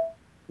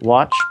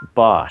 watch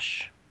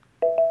Bosch.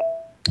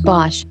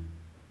 Bosch.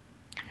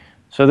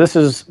 So this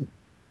is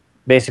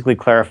basically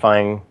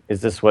clarifying,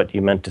 is this what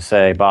you meant to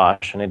say,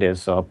 Bosch? And it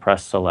is, so I'll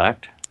press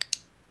select.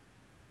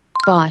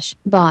 Bosch.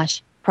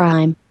 Bosch.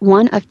 Prime,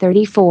 1 of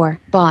 34.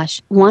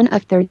 Bosch, 1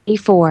 of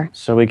 34.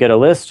 So we get a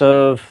list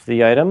of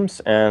the items,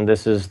 and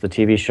this is the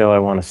TV show I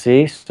want to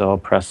see. So I'll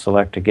press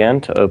select again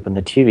to open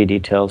the TV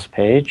details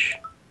page.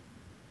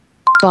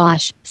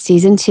 Bosch,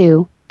 Season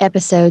 2,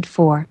 Episode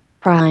 4.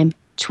 Prime,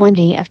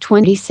 20 of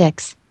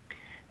 26.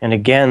 And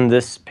again,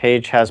 this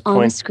page has On a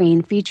points.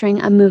 screen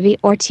featuring a movie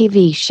or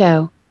TV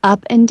show.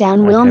 Up and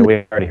down will... Okay,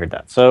 we already heard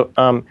that. So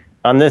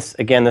on this,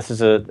 again, this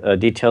is a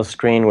detail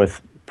screen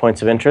with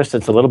points of interest.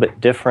 It's a little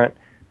bit different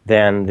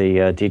than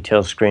the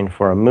detail screen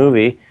for a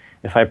movie.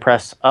 If I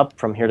press up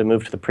from here to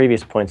move to the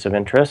previous points of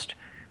interest,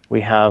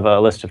 we have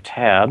a list of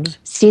tabs.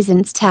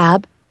 Seasons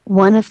tab,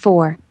 1 of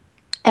 4.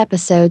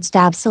 Episodes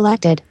tab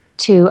selected,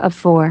 2 of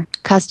 4.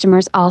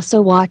 Customers also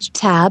watch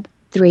tab,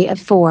 3 of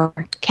 4.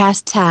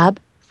 Cast tab,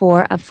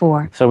 4 of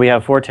 4. So we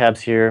have 4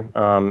 tabs here,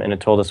 and it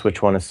told us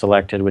which one is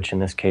selected, which in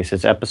this case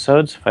is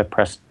episodes. If I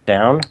press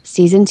down,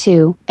 Season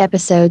 2,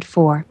 Episode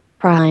 4.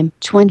 Prime,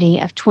 20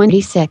 of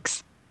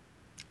 26.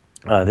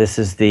 this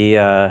is the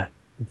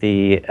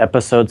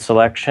episode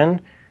selection.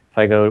 If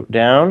I go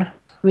down,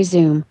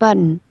 Resume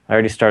button. I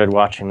already started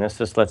watching this.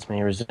 This lets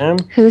me resume.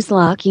 Who's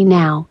lucky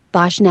now?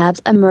 Bosch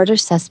nabs a murder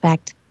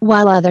suspect,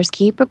 while others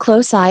keep a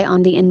close eye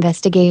on the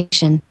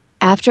investigation.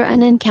 After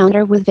an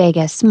encounter with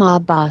Vegas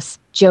mob boss,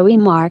 Joey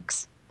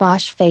Marks,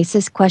 Bosch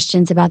faces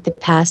questions about the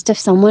past of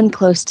someone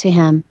close to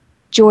him.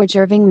 George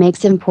Irving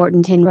makes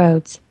important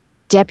inroads.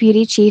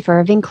 Deputy Chief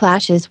Irving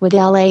clashes with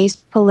LA's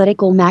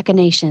political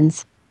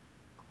machinations.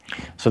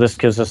 So this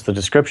gives us the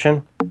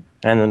description,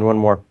 and then one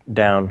more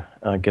down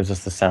gives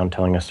us the sound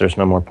telling us there's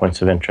no more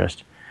points of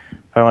interest.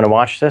 If I want to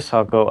watch this,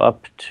 I'll go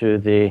up to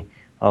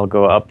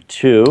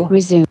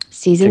Resume,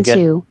 Season to get-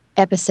 2,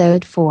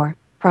 Episode 4,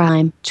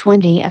 Prime,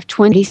 20 of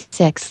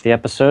 26. the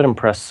episode and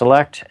press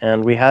select.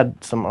 And we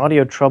had some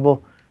audio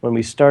trouble when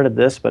we started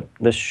this, but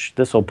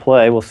this will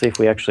play. We'll see if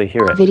we actually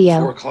hear it.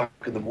 Video. 4 o'clock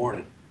in the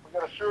morning. We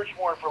got a search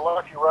warrant for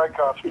Lucky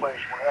Rykoff's place.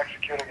 We're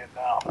executing it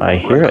now. I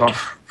hear it.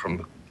 Off from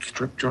the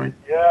strip joint.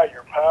 Yeah,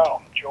 your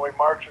pal, Joey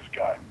Marks'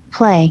 guy.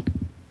 Play.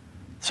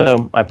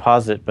 So I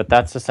pause it, but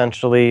that's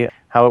essentially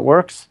how it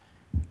works.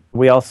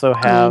 We also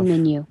have, Main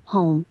menu.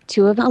 Home.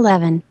 2 of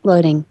 11.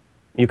 Loading.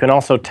 you can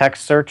also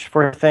text search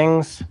for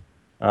things,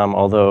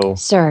 although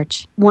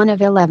Search. 1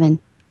 of 11.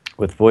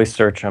 with voice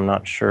search, I'm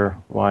not sure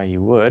why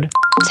you would.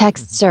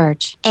 Text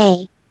search.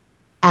 A.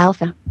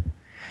 Alpha.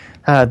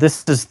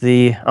 This is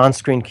the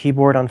on-screen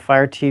keyboard on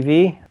Fire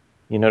TV.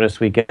 You notice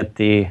we get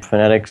the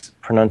phonetics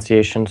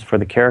pronunciations for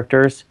the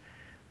characters.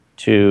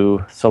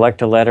 To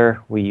select a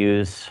letter, we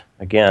use,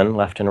 again,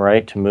 left and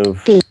right to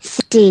move. B,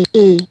 C, D,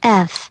 E,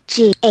 F,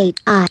 G, H,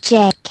 I,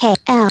 J, K,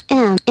 L,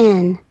 M,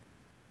 N.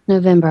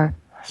 November.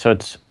 So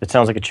it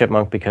sounds like a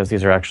chipmunk because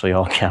these are actually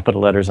all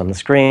capital letters on the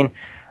screen.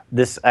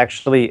 This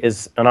actually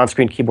is an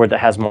on-screen keyboard that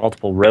has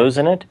multiple rows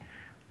in it,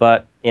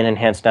 but in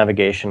enhanced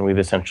navigation, we've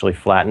essentially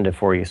flattened it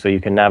for you. So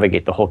you can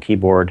navigate the whole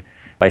keyboard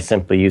by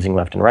simply using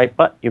left and right,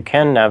 but you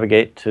can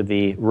navigate to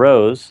the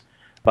rows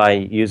by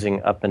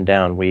using up and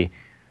down. We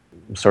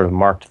sort of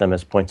marked them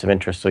as points of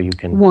interest so you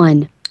can...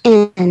 1,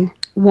 N,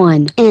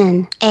 1,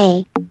 N,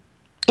 A,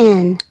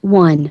 N,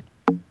 1.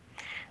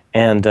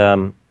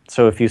 And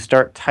so if you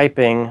start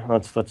typing,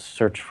 let's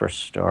search for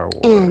Star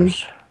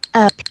Wars.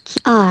 Up,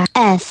 R,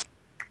 S,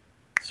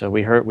 So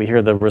we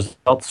hear the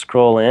results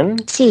scroll in.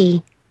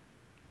 T,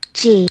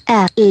 G,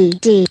 F, E,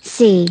 D,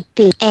 C,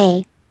 B,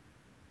 A,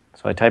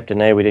 So I typed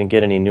in A, we didn't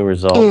get any new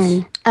results.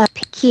 N, up,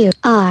 Q,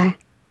 R.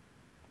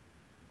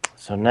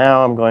 So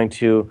now I'm going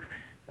to,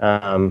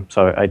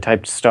 so I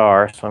typed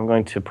star, so I'm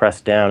going to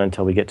press down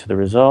until we get to the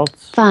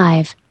results.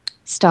 5,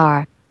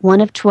 Star,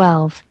 1 of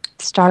 12.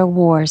 Star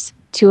Wars,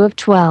 2 of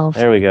 12.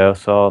 There we go,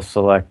 so I'll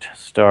select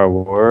Star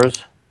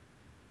Wars.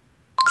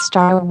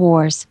 Star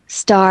Wars,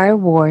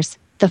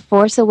 The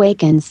Force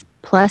Awakens,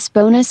 plus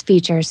bonus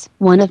features,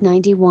 1 of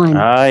 91.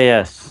 Ah,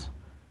 yes.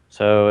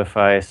 So if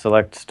I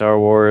select Star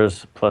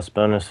Wars plus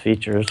bonus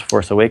features,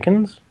 Force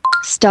Awakens.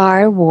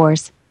 Star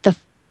Wars, The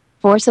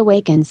Force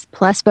Awakens,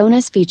 plus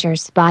bonus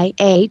features by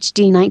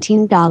HD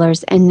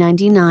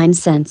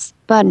 $19.99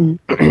 button.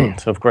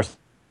 So of course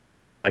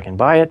I can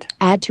buy it.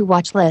 Add to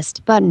watch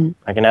list button.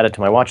 I can add it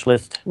to my watch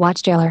list.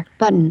 Watch trailer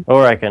button.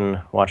 Or I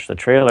can watch the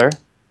trailer.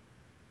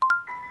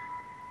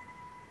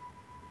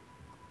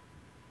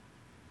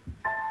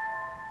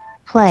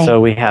 Play.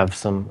 So we have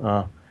some,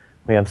 I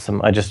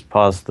just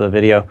paused the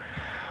video.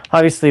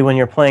 Obviously, when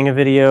you're playing a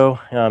video,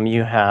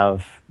 you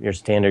have your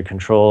standard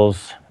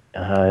controls.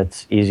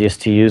 It's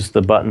easiest to use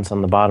the buttons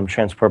on the bottom,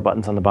 transport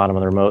buttons on the bottom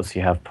of the remote. So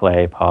you have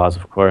play, pause,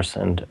 of course,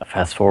 and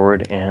fast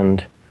forward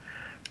and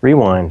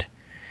rewind.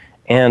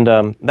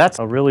 And that's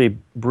a really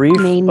brief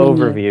Main menu.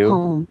 overview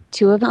Home,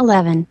 2 of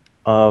 11.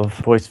 of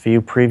Voice View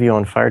Preview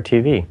on Fire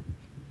TV.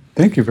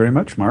 Thank you very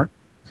much, Mark.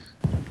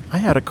 I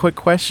had a quick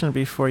question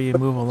before you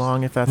move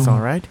along, if that's all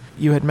right.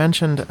 You had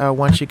mentioned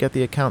once you get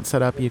the account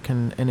set up, you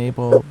can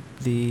enable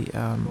the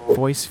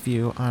voice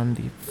view on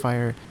the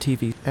Fire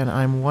TV. And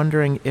I'm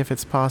wondering if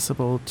it's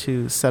possible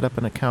to set up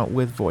an account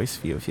with voice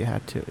view if you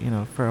had to,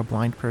 for a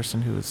blind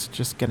person who is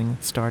just getting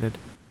started.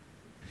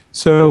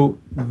 So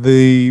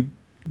the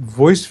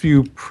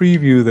VoiceView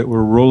preview that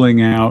we're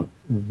rolling out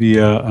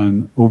via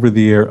an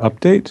over-the-air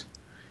update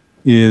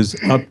is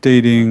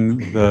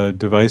updating the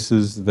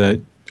devices that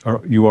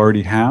you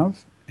already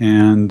have,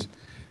 and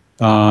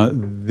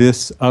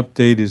this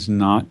update is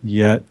not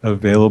yet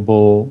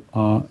available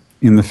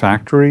in the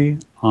factory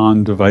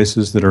on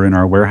devices that are in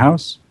our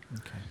warehouse.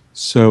 Okay.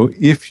 So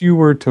if you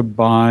were to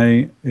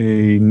buy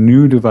a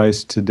new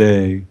device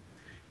today,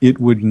 it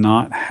would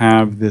not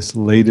have this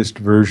latest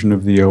version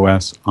of the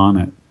OS on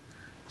it.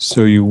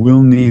 So you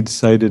will need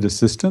sighted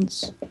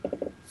assistance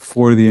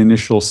for the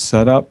initial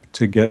setup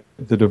to get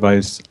the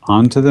device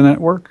onto the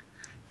network.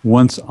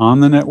 Once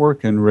on the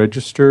network and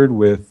registered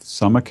with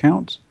some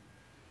account,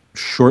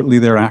 shortly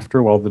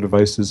thereafter, while the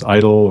device is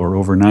idle or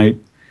overnight,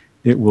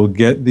 it will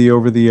get the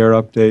over-the-air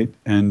update,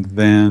 and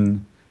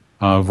then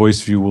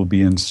VoiceView will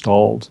be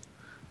installed.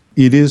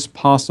 It is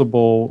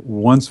possible,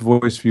 once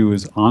VoiceView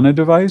is on a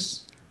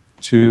device,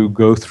 to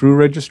go through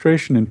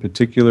registration, in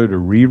particular to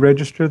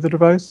re-register the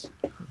device.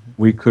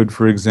 We could,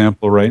 for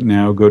example, right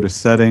now go to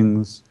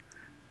Settings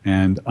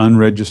and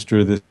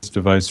unregister this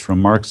device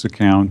from Mark's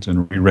account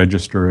and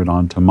re-register it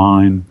onto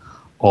mine,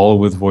 all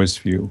with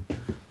VoiceView.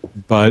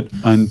 But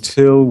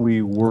until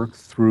we work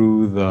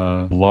through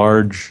the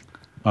large,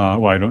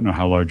 well, I don't know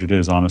how large it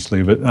is,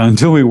 honestly, but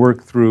until we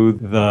work through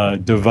the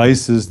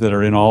devices that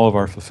are in all of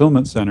our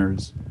fulfillment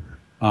centers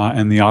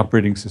and the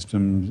operating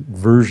system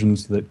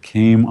versions that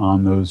came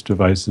on those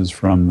devices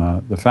from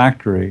the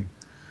factory,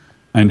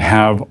 and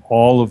have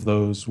all of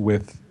those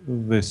with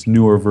this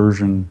newer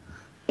version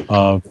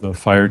of the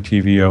Fire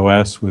TV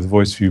OS with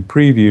VoiceView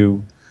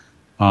Preview,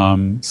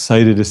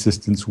 sighted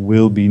assistance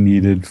will be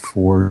needed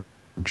for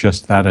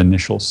just that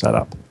initial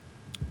setup.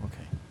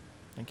 Okay,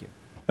 thank you.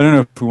 I don't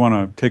know if we want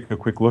to take a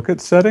quick look at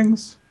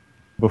settings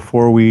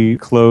before we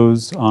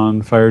close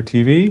on Fire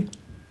TV.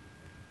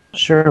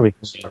 Sure, we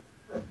can.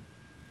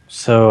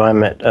 So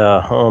I'm at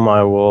home.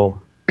 I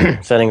will.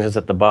 Settings is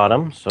at the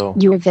bottom. So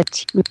Your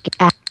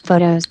app,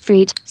 photos,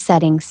 free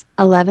settings,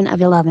 11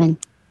 of 11.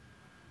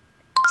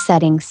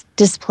 Settings,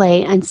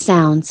 display and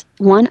sounds,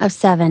 1 of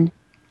 7.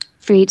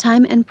 Free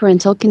time and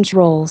parental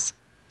controls,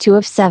 2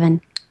 of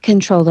 7.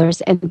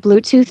 Controllers and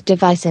Bluetooth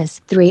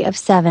devices, 3 of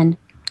 7.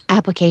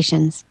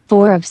 Applications,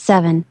 4 of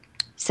 7.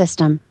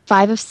 System,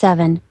 5 of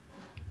 7.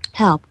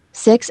 Help,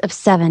 6 of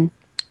 7.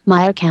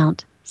 My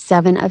account,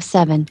 7 of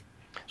 7.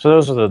 So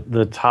those are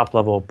the top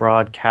level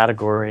broad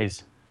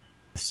categories.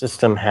 The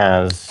system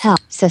has Help,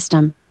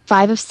 system,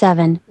 5 of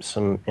 7.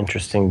 some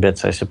interesting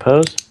bits, I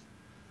suppose.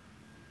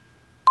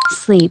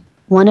 Sleep,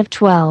 1 of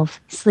 12.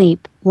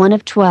 Sleep, 1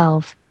 of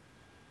 12.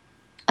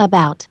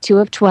 About, 2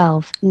 of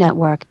 12.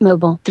 Network,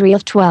 mobile, 3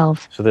 of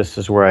 12. So this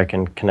is where I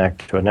can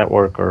connect to a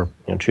network, or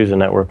choose a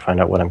network,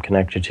 find out what I'm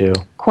connected to.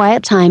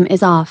 Quiet time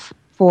is off,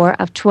 4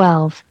 of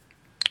 12.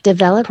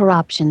 Developer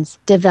options,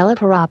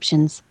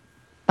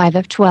 5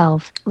 of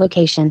 12.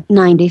 Location,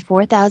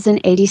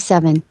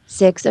 94,087,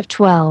 6 of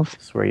 12.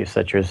 This is where you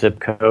set your zip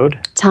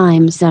code.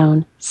 Time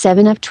zone,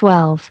 7 of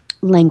 12.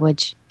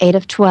 Language, 8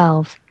 of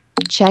 12.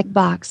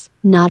 Checkbox,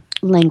 not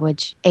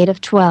language, 8 of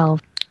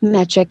 12.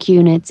 Metric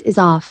units is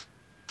off.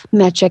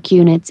 Metric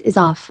units is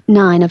off,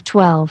 9 of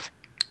 12.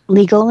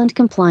 Legal and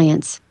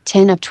compliance,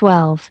 10 of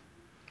 12.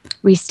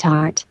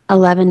 Restart,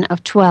 11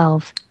 of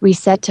 12.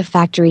 Reset to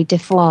factory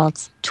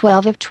defaults,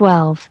 12 of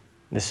 12.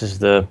 This is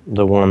the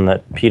one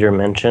that Peter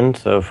mentioned.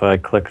 So if I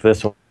click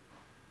this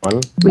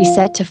one.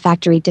 Reset to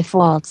factory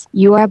defaults.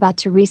 You are about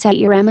to reset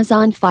your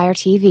Amazon Fire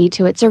TV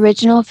to its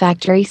original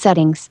factory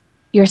settings.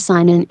 Your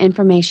sign-in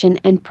information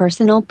and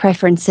personal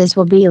preferences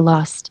will be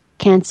lost.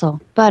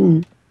 Cancel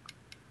button.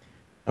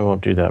 I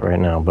won't do that right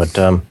now, but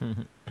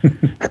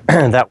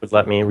that would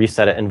let me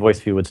reset it, and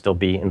VoiceView would still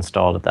be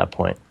installed at that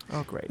point.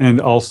 Oh, great. And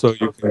also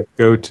you can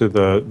go to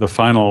the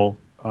final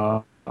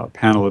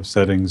panel of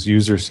settings,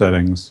 user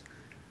settings,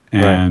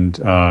 and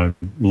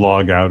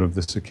log out of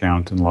this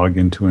account and log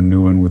into a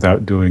new one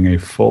without doing a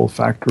full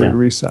factory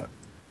reset.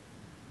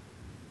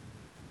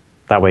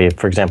 That way,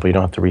 for example, you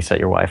don't have to reset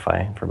your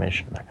Wi-Fi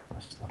information, that kind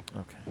of stuff.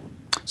 Okay.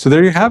 So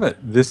there you have it.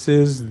 This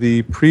is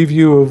the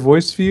preview of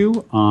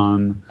VoiceView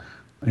on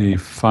a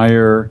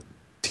Fire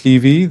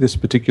TV. This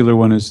particular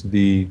one is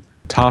the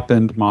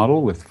top-end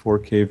model with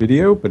 4K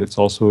video, but it's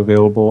also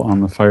available on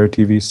the Fire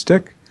TV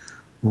stick,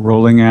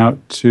 rolling out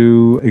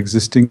to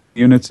existing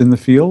units in the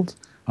field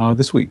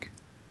this week.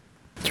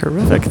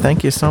 Terrific.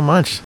 Thank you so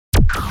much.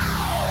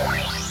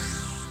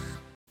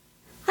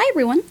 Hi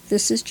everyone,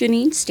 this is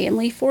Janine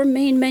Stanley for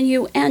Main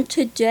Menu, and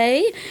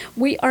today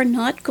we are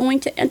not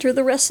going to enter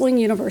the wrestling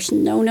universe.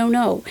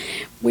 No.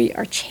 We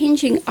are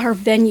changing our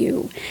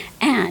venue,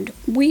 and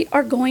we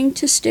are going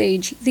to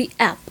stage the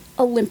App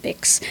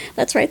Olympics.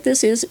 That's right,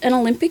 this is an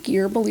Olympic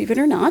year, believe it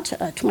or not.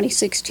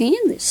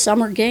 2016, the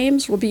Summer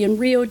Games will be in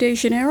Rio de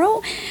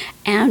Janeiro,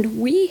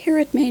 and we here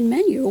at Main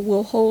Menu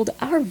will hold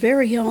our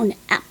very own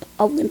App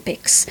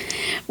Olympics.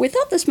 We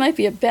thought this might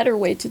be a better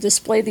way to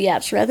display the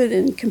apps rather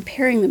than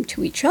comparing them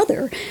to each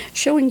other,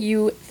 showing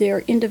you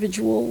their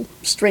individual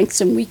strengths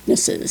and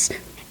weaknesses.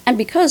 And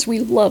because we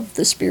love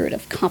the spirit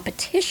of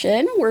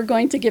competition, we're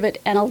going to give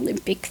it an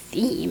Olympic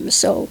theme.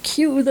 So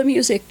cue the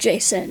music,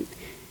 Jason.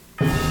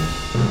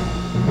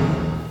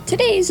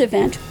 Today's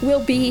event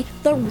will be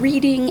the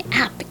Reading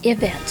App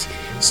event.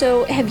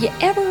 So have you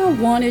ever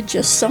wanted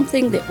just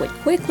something that would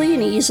quickly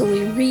and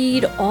easily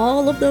read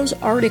all of those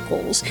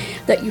articles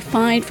that you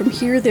find from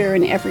here, there,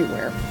 and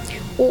everywhere?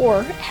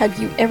 Or have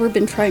you ever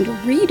been trying to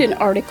read an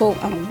article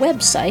on a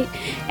website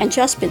and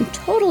just been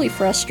totally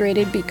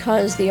frustrated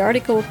because the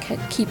article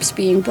keeps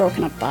being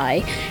broken up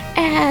by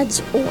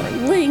ads or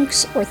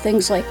links or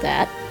things like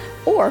that?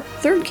 Or,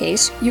 third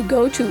case, you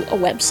go to a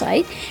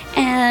website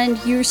and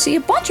you see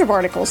a bunch of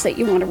articles that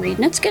you want to read,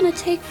 and it's going to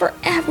take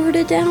forever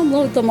to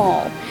download them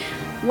all.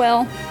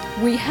 Well,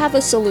 we have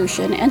a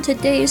solution, and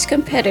today's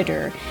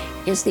competitor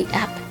is the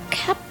app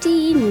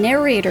Capti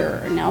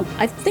Narrator. Now,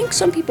 I think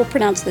some people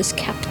pronounce this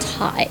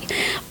Capti,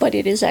 but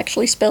it is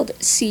actually spelled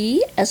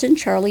C as in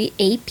Charlie,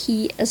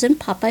 A-P as in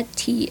Papa,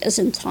 T as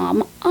in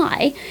Tom,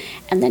 I,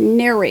 and then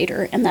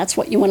Narrator, and that's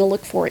what you want to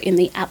look for in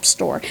the App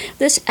Store.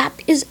 This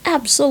app is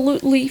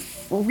absolutely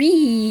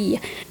free.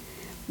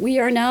 We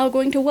are now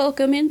going to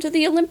welcome into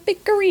the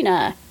Olympic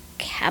arena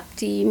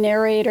Capti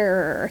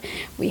Narrator.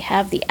 We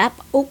have the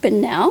app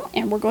open now,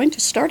 and we're going to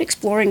start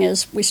exploring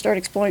as we start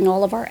exploring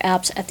all of our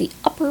apps at the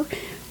upper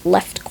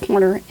left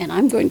corner, and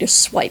I'm going to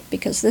swipe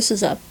because this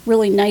is a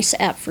really nice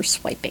app for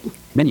swiping.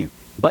 Menu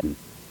button.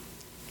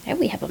 Okay,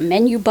 we have a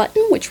menu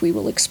button, which we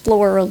will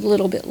explore a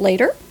little bit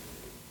later.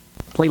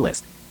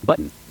 Playlist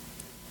button.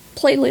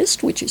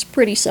 Playlist, which is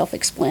pretty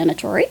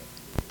self-explanatory.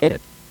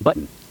 Edit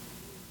button.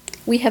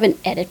 We have an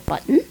edit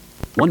button.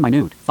 1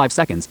 minute, 5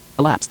 seconds,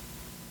 elapsed.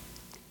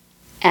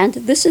 And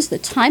this is the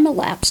time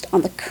elapsed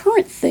on the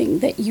current thing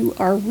that you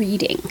are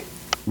reading.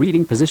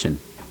 Reading position,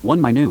 1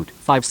 minute,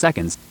 5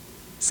 seconds,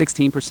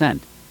 16%,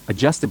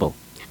 adjustable.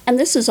 And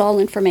this is all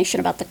information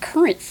about the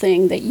current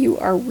thing that you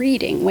are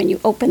reading when you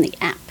open the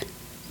app.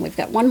 We've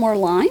got one more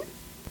line.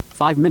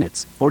 5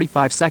 minutes,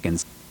 45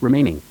 seconds,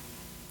 remaining.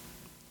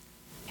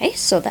 Okay,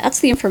 so that's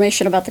the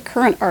information about the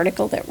current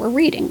article that we're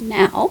reading.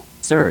 Now,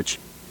 search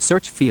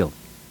field.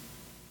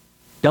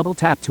 Double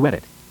tap to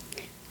edit.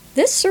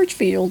 This search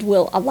field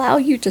will allow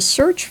you to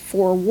search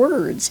for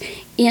words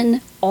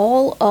in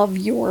all of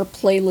your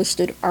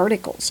playlisted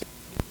articles.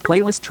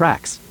 Playlist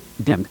tracks,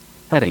 dimmed,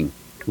 heading,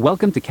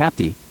 welcome to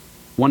Capti,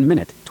 1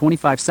 minute,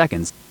 25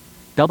 seconds,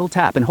 double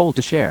tap and hold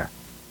to share.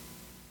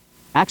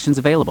 Actions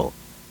available.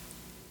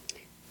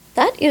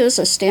 That is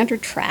a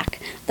standard track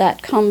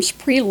that comes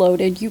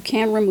preloaded. You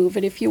can remove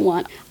it if you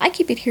want. I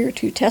keep it here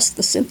to test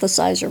the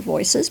synthesizer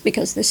voices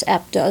because this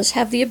app does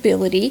have the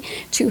ability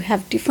to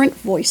have different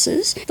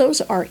voices.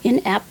 Those are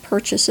in-app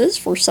purchases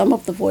for some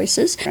of the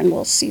voices, and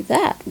we'll see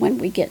that when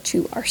we get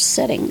to our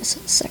settings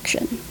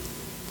section.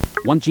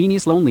 One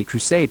Genius Lonely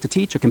Crusade to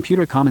teach a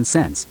computer common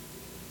sense.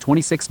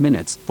 26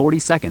 minutes, 40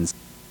 seconds.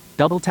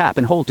 Double tap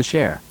and hold to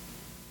share.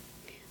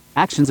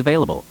 Actions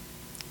available.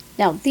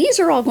 Now, these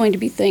are all going to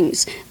be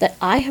things that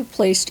I have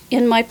placed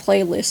in my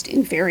playlist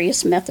in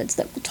various methods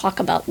that we'll talk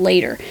about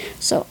later.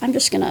 So I'm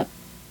just going to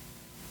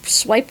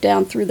swipe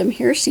down through them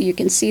here so you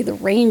can see the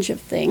range of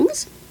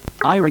things.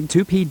 iRig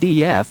 2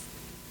 PDF,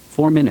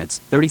 4 minutes,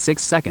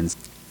 36 seconds.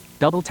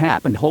 Double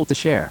tap and hold to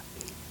share.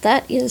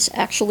 That is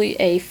actually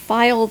a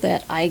file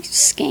that I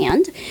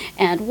scanned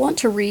and want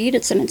to read.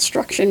 It's an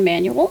instruction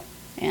manual.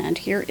 And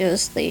here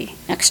is the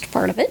next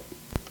part of it.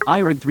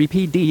 iRig 3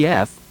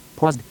 PDF,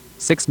 paused.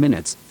 6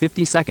 minutes,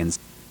 50 seconds.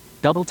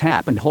 Double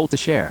tap and hold to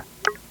share.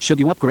 Should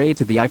you upgrade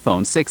to the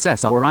iPhone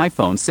 6s or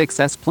iPhone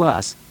 6s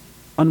Plus?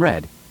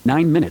 Unread,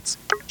 9 minutes.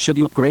 Should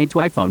you upgrade to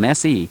iPhone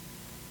SE?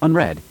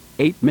 Unread,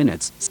 8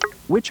 minutes.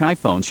 Which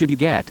iPhone should you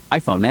get?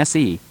 iPhone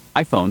SE,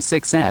 iPhone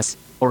 6s,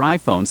 or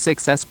iPhone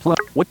 6s Plus?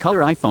 What color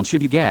iPhone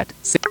should you get?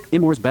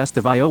 Imor's Best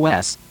of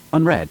iOS.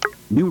 Unread.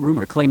 New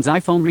rumor claims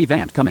iPhone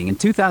revamp coming in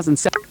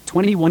 2007.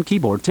 21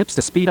 keyboard tips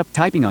to speed up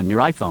typing on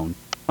your iPhone.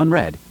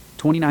 Unread,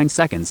 29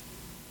 seconds.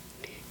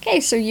 Okay,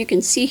 so you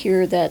can see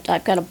here that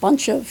I've got a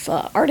bunch of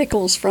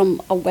articles from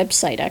a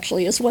website,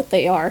 actually, is what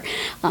they are.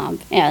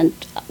 And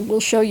we'll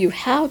show you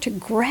how to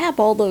grab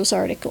all those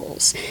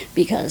articles,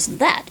 because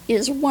that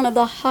is one of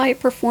the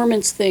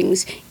high-performance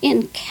things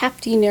in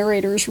Capti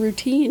Narrator's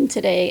routine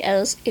today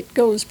as it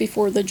goes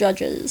before the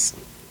judges.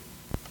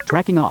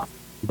 Tracking off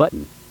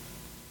button.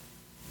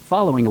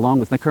 Following along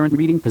with the current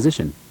reading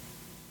position.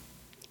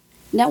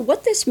 Now,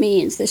 what this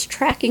means, this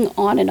tracking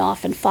on and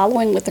off and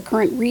following with the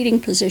current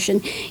reading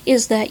position,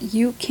 is that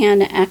you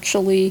can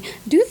actually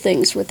do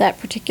things with that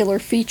particular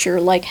feature,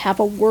 like have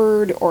a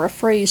word or a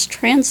phrase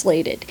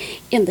translated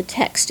in the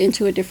text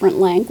into a different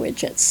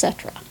language,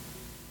 etc.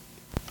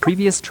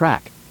 Previous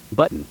track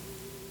button.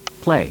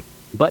 Play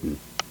button.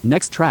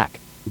 Next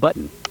track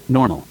button.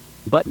 Normal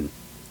button.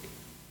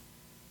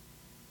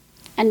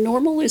 And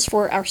normal is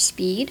for our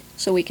speed,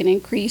 so we can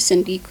increase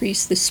and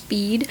decrease the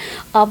speed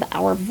of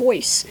our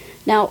voice.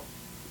 Now,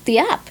 the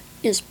app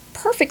is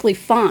perfectly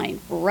fine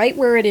right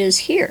where it is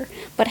here.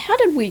 But how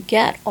did we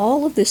get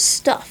all of this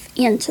stuff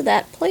into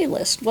that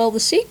playlist? Well, the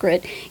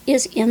secret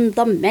is in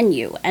the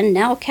menu. And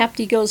now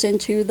Capty goes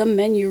into the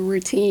menu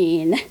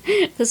routine.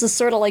 This is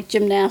sort of like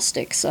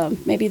gymnastics.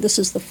 Maybe this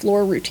is the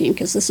floor routine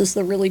because this is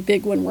the really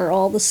big one where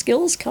all the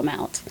skills come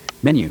out.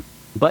 Menu.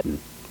 Button.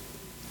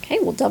 Okay,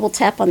 we'll double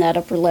tap on that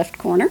upper left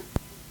corner.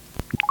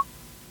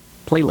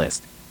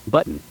 Playlist.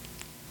 Button.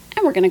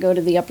 And we're going to go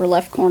to the upper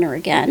left corner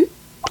again.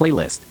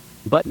 Playlist.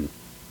 Button.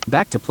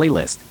 Back to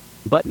playlist.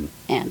 Button.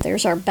 And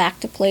there's our back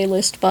to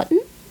playlist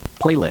button.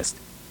 Playlist.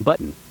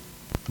 Button.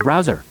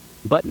 Browser.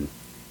 Button.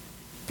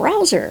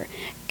 Browser.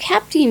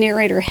 Capty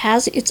Narrator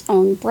has its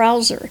own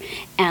browser,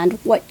 and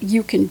what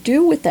you can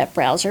do with that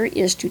browser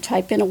is to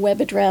type in a web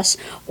address,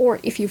 or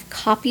if you've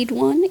copied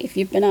one, if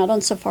you've been out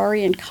on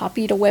Safari and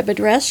copied a web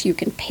address, you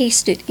can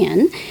paste it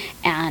in,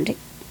 and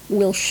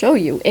we'll show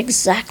you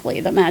exactly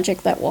the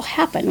magic that will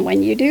happen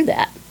when you do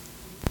that.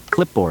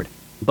 Clipboard.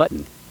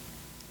 Button.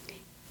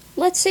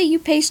 Let's say you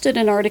pasted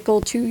an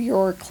article to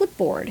your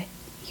clipboard.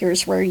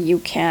 Here's where you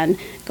can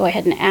go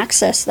ahead and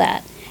access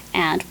that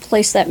and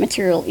place that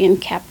material in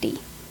Capty.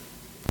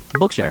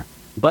 Bookshare.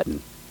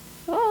 Button.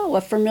 Oh,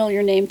 a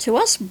familiar name to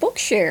us,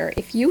 Bookshare.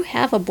 If you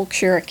have a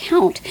Bookshare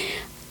account,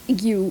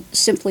 you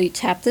simply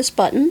tap this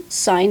button,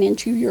 sign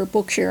into your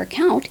Bookshare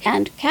account,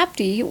 and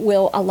Capty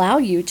will allow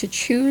you to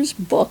choose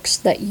books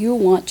that you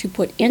want to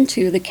put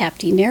into the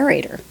Capty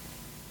Narrator.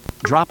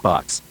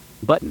 Dropbox.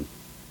 Button.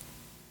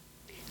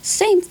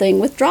 Same thing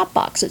with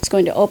Dropbox. It's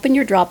going to open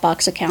your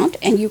Dropbox account,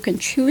 and you can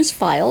choose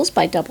files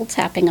by double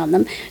tapping on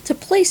them to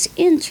place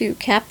into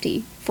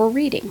Capty for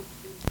reading.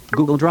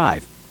 Google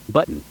Drive.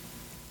 Button.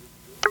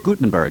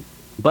 Gutenberg.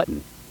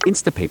 Button.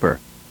 Instapaper.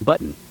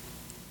 Button.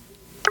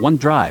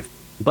 OneDrive.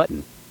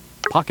 Button.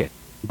 Pocket.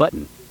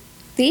 Button.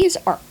 These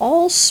are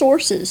all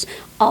sources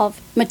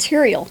of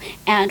material,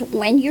 and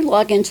when you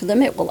log into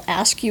them, it will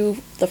ask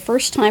you the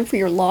first time for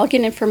your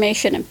login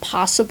information and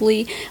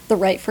possibly the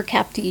right for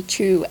Capty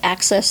to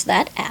access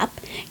that app.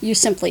 You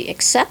simply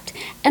accept,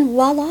 and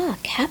voila,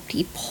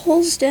 Capty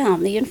pulls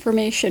down the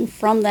information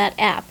from that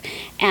app,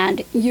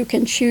 and you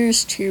can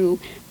choose to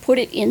put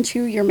it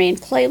into your main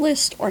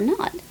playlist or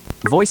not.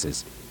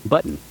 Voices.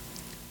 Button.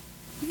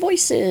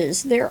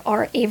 Voices. There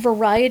are a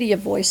variety of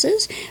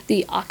voices.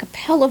 The a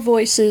cappella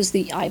voices,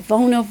 the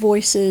Ivona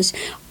voices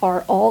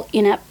are all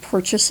in-app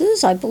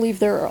purchases. I believe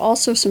there are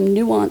also some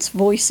nuanced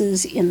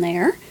voices in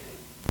there.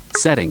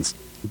 Settings.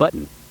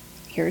 Button.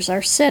 Here's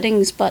our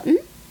settings button.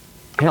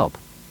 Help.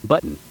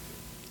 Button.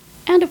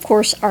 And of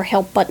course, our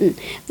help button.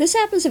 This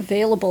app is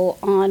available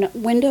on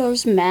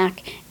Windows,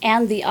 Mac,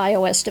 and the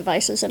iOS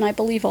devices, and I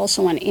believe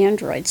also on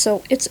Android.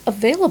 So it's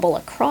available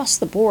across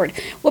the board.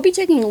 We'll be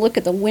taking a look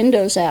at the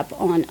Windows app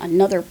on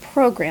another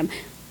program.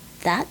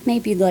 That may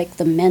be like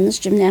the men's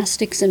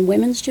gymnastics and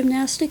women's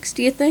gymnastics,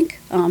 do you think?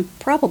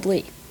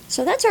 Probably.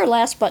 So that's our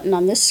last button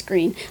on this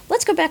screen.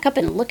 Let's go back up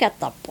and look at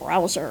the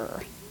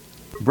browser.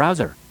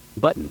 Browser.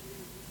 Button.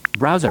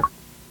 Browser.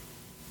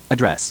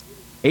 Address.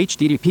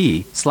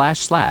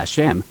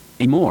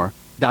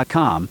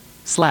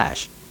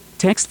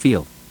 http://m-amore.com/text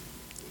field.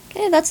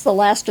 Okay, that's the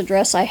last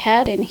address I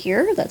had in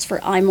here. That's for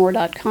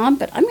imore.com,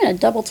 but I'm going to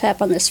double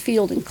tap on this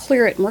field and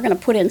clear it, and we're going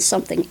to put in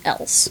something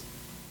else.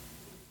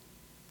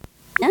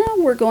 Now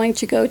we're going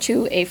to go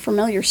to a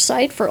familiar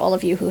site for all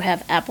of you who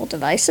have Apple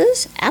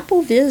devices,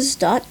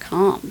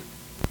 appleviz.com.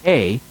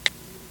 APPLEVIS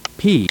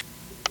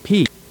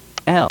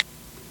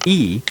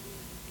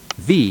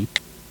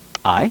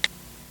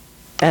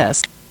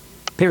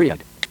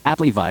period.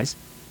 Appleviz.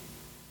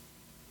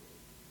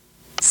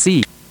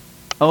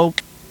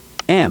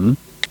 COM.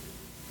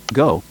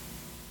 Go.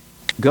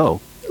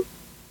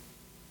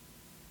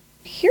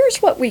 Here's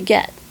what we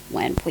get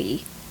when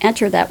we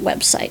enter that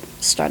website.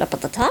 Start up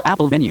at the top.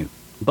 Apple menu.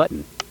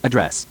 Button.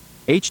 Address.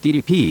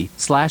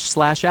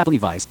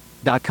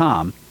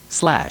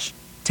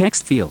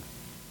 http://appleviz.com/text field.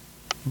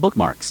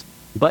 Bookmarks.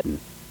 Button.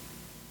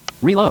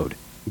 Reload.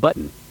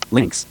 Button.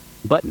 Links.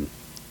 Button.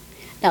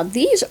 Now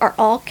these are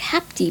all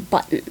Capty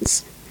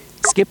buttons.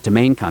 Skip to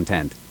main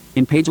content.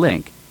 In page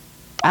link.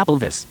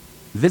 Applevis.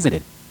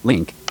 Visited.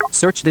 Link.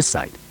 Search this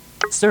site.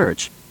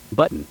 Search.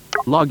 Button.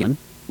 Login.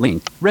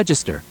 Link.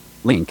 Register.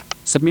 Link.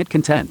 Submit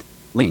content.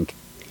 Link.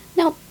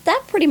 Now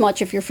that pretty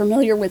much, if you're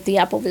familiar with the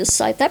AppleVis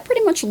site, that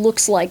pretty much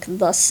looks like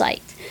the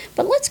site.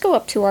 But let's go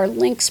up to our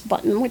links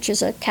button, which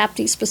is a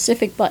Capty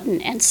specific button,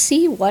 and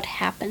see what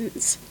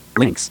happens.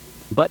 Links.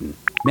 Button.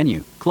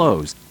 Menu.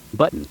 Closed.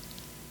 Button.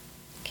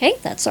 Okay,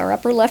 that's our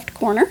upper left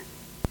corner.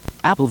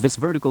 Applevis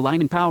vertical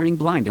line empowering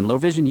blind and low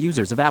vision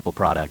users of Apple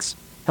products.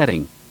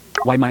 Heading.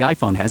 Why my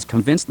iPhone has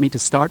convinced me to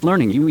start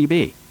learning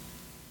UEB.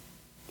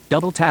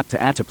 Double tap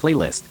to add to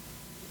playlist.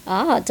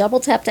 Double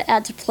tap to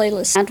add to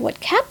playlist. And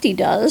what Capty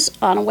does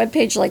on a web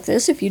page like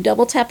this, if you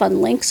double tap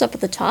on links up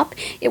at the top,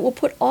 it will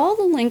put all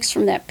the links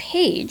from that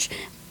page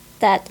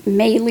that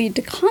may lead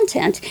to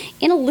content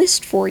in a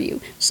list for you.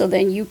 So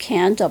then you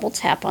can double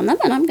tap on them,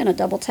 and I'm going to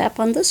double tap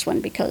on this one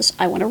because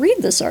I want to read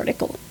this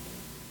article.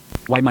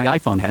 Why my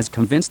iPhone has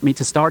convinced me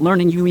to start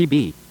learning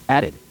UEB.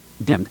 Added.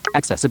 Dimmed.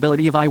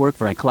 Accessibility of iWork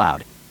for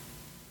iCloud.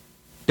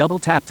 Double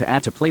tap to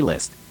add to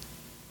playlist.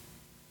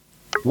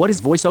 What is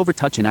Voice over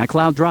Touch in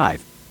iCloud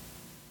Drive?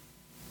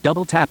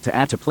 Double tap to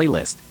add to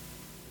playlist.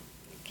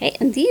 Okay,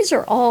 and these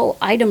are all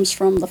items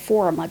from the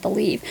forum, I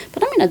believe.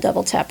 But I'm going to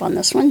double tap on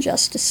this one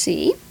just to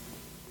see.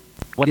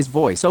 What is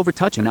Voice over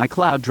Touch in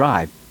iCloud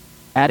Drive?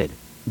 Added.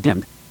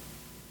 Dimmed.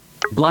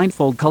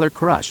 Blindfold Color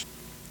Crush.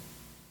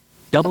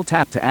 Double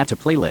tap to add to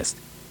playlist.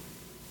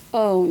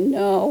 Oh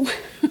no.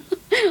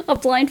 A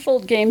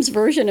Blindfold Games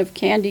version of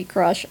Candy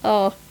Crush.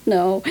 Oh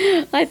no.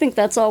 I think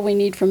that's all we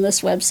need from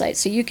this website.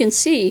 So you can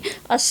see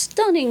a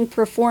stunning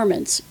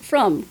performance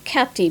from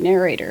Capty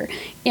Narrator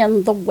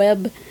in the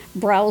web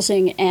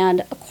browsing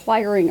and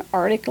acquiring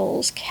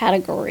articles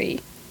category.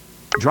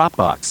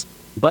 Dropbox.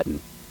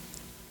 Button.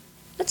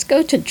 Let's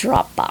go to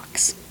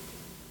Dropbox.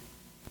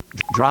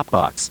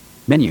 Dropbox.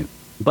 Menu.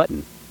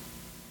 Button.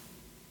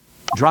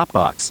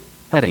 Dropbox.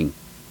 Heading.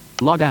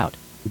 Log out.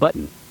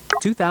 Button.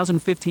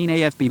 2015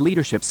 AFB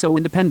Leadership So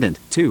Independent.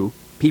 2.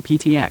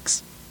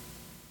 PPTX.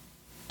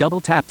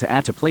 Double tap to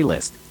add to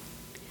playlist.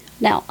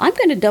 Now, I'm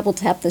going to double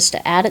tap this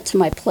to add it to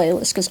my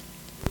playlist because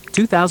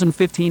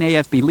 2015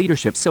 AFB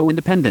Leadership So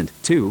Independent.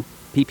 2.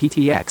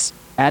 PPTX.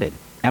 Added.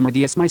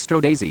 Amadeus Maestro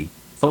Daisy.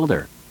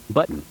 Folder.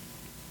 Button.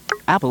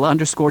 Apple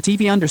 _TV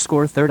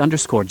 _third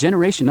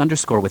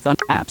 _generation with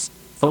apps.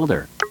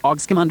 Folder.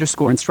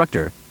 Ogscom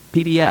instructor.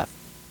 PDF.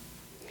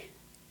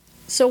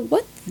 So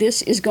what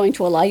this is going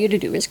to allow you to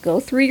do is go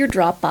through your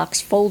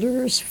Dropbox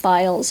folders,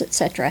 files,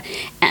 etc.,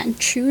 and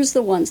choose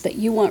the ones that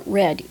you want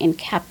read in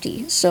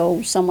Capty.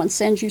 So someone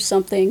sends you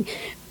something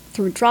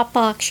through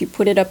Dropbox, you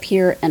put it up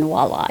here, and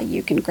voila,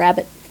 you can grab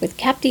it with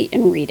Capty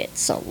and read it.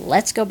 So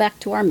let's go back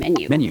to our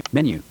menu.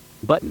 Menu,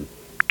 button.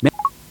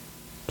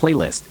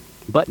 Playlist,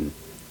 button.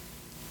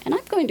 And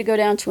I'm going to go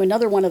down to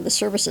another one of the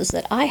services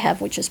that I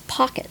have, which is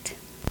Pocket.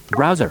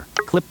 Browser,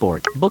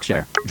 Clipboard,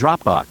 Bookshare,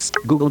 Dropbox,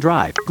 Google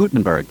Drive,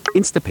 Gutenberg,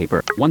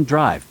 Instapaper,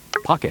 OneDrive,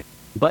 Pocket,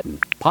 button,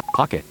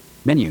 Pocket,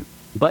 menu,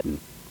 button,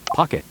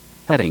 Pocket,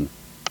 heading,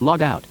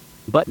 log out,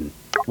 button.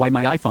 Why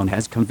my iPhone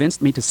has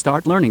convinced me to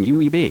start learning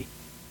UEB.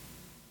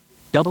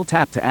 Double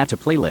tap to add to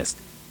playlist.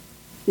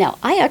 Now,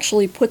 I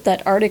actually put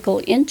that article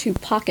into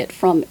Pocket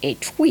from a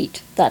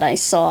tweet that I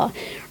saw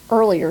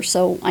earlier,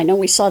 so I know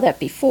we saw that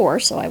before,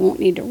 so I won't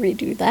need to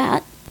redo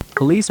that.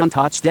 Police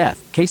untouched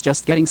death, case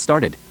just getting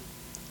started.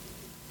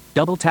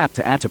 Double tap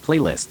to add to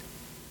playlist.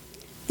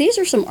 These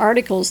are some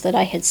articles that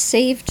I had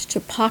saved to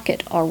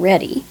Pocket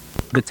already.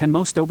 The 10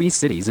 most obese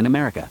cities in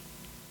America.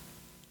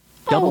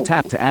 Double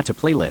tap to add to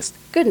playlist.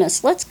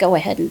 Goodness, let's go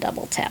ahead and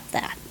double tap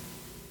that.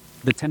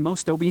 The 10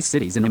 most obese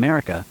cities in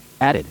America,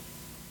 added.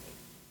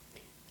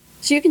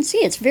 So you can see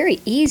it's very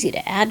easy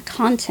to add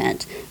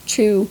content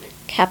to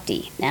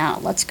Capty. Now,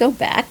 let's go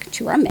back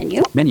to our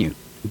menu. Menu,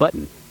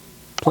 button,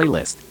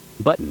 playlist,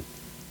 button.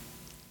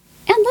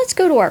 And let's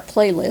go to our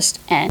playlist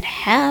and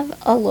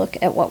have a look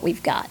at what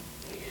we've got.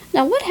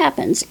 Now, what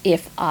happens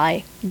if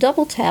I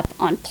double tap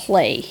on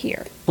play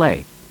here?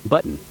 Play,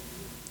 button.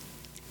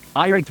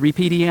 iRig 3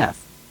 PDF.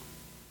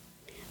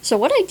 So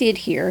what I did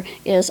here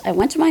is I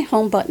went to my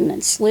home button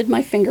and slid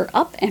my finger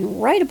up,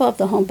 and right above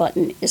the home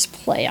button is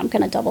play. I'm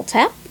going to double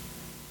tap.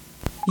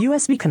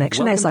 USB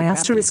connection SI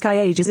asterisk I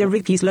ages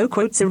iRig keys low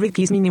quotes iRig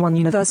keys mini 1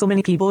 universal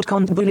mini keyboard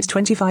cont bullet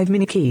 25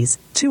 mini keys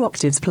 2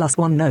 octaves plus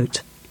 1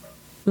 note.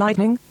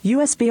 Lightning,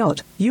 USB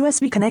out,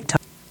 USB connector.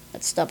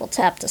 Let's double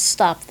tap to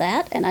stop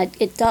that, and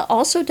it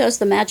also does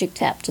the magic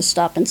tap to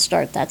stop and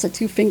start. That's a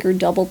 2-finger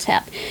double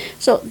tap.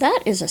 So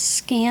that is a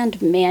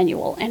scanned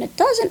manual, and it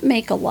doesn't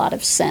make a lot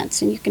of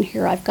sense. And you can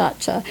hear I've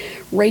got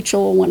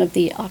Rachel, one of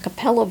the a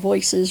cappella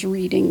voices,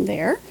 reading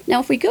there.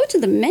 Now, if we go to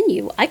the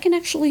menu, I can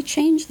actually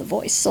change the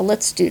voice, so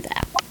let's do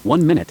that.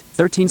 1 minute,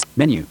 13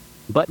 menu,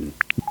 button,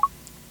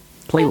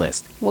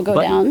 playlist. We'll go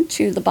button. down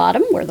to the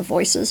bottom where the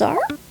voices are.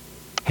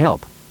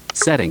 Help,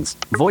 settings,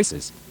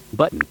 voices,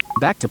 button,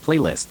 back to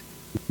playlist.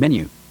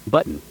 Menu,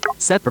 button,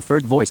 set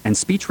preferred voice and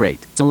speech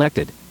rate,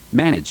 selected,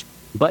 manage,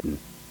 button,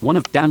 1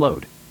 of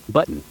download,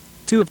 button,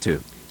 2 of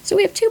 2. So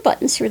we have 2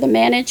 buttons here, the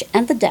manage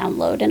and the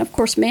download, and of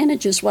course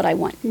manage is what I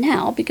want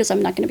now because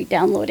I'm not going to be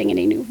downloading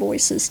any new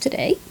voices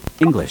today.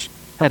 English,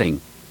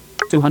 heading,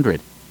 200.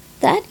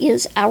 That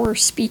is our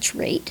speech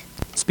rate.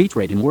 Speech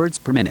rate in words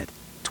per minute,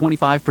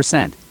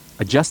 25%,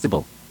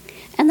 adjustable.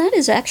 And that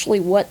is actually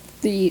what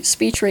the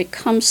speech rate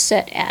comes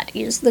set at,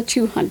 is the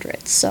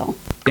 200, so.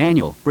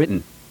 Daniel,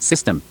 Britain.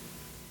 System.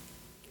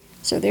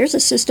 So there's a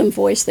system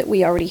voice that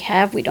we already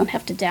have. We don't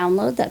have to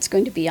download. That's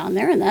going to be on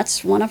there. And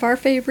that's one of our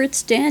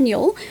favorites,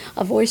 Daniel,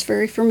 a voice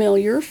very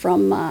familiar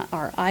from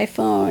our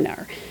iPhone,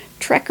 our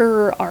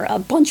Trekker, or a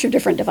bunch of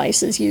different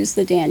devices use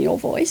the Daniel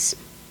voice.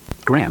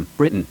 Graham,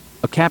 Britain,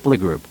 a Capella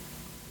group.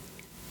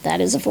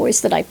 That is a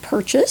voice that I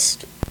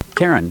purchased.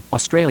 Karen,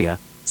 Australia,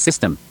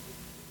 system.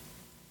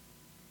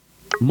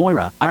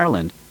 Moira,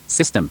 Ireland,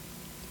 system.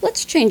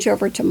 Let's change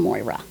over to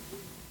Moira.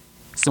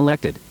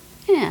 Selected.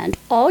 And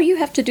all you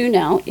have to do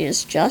now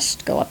is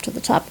just go up to the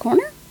top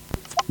corner.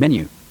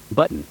 Menu,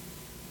 button,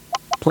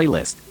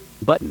 Playlist.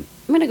 Button.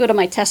 I'm going to go to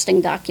my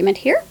testing document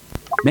here.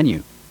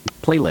 Menu.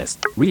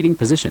 Playlist. Reading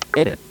position.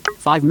 Edit.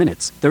 5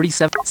 minutes.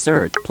 37.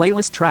 Search.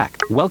 Playlist track.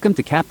 Welcome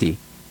to CAPTI.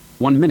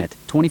 1 minute.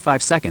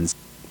 25 seconds.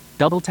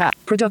 Double tap.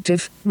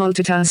 Productive,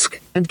 multitask,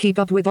 and keep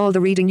up with all the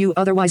reading you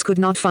otherwise could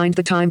not find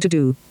the time to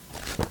do.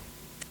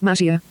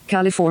 Mattia,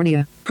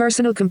 California.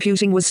 Personal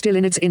computing was still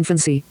in its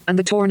infancy, and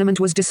the tournament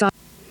was decided.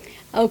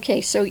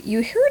 Okay, so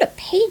you heard a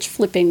page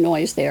flipping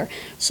noise there.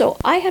 So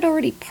I had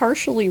already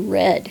partially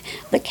read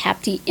the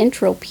CAPTI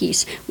intro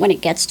piece. When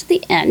it gets to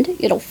the end,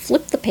 it'll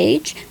flip the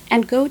page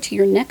and go to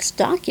your next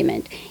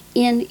document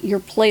in your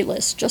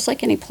playlist, just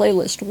like any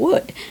playlist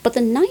would. But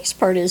the nice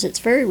part is it's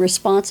very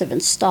responsive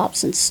and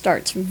stops and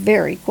starts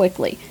very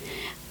quickly.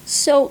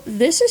 So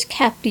this is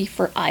CAPTI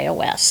for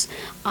iOS.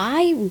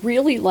 I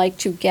really like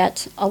to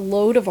get a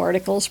load of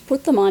articles,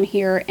 put them on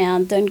here,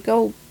 and then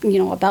go,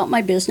 about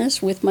my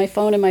business with my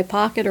phone in my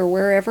pocket or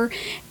wherever,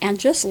 and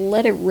just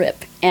let it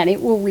rip. And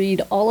it will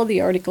read all of the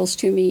articles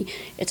to me.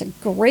 It's a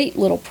great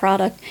little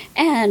product,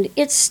 and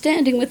it's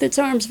standing with its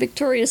arms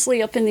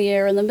victoriously up in the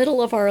air in the middle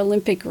of our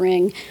Olympic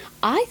ring.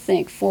 I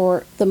think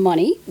for the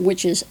money,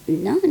 which is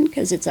none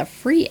because it's a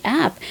free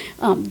app,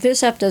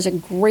 this app does a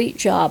great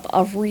job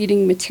of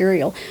reading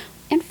material.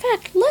 In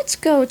fact, let's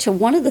go to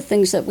one of the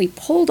things that we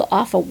pulled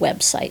off a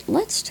website.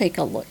 Let's take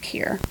a look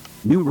here.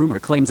 New rumor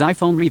claims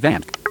iPhone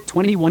revamped.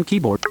 21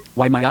 keyboard.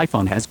 Why my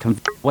iPhone has come.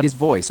 What is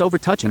voice over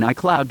touch in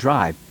iCloud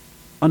Drive?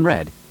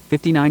 Unread.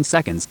 59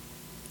 seconds.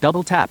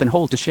 Double tap and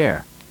hold to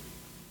share.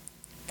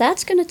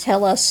 That's going to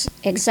tell us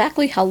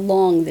exactly how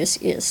long this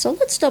is. So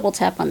let's double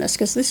tap on this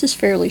because this is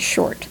fairly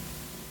short.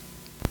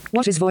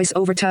 What is voice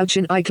over touch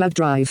in iCloud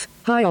Drive?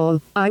 Hi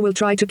all, I will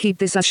try to keep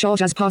this as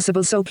short as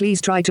possible, so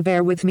please try to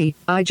bear with me.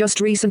 I just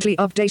recently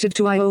updated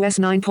to iOS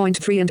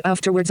 9.3 and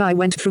afterwards I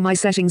went through my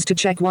settings to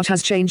check what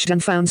has changed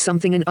and found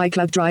something in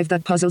iCloud Drive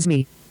that puzzles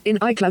me. In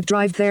iCloud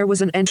Drive there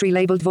was an entry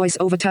labeled voice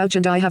over touch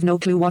and I have no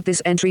clue what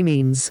this entry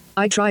means.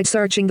 I tried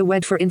searching the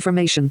web for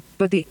information,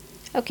 but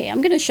Okay,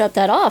 I'm going to shut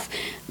that off.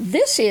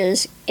 This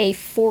is a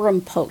forum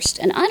post,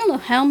 and I don't know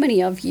how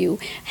many of you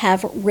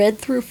have read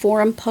through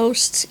forum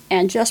posts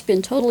and just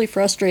been totally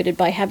frustrated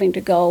by having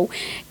to go,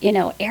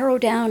 arrow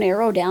down,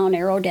 arrow down,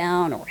 arrow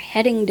down, or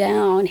heading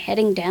down,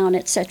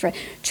 etc.,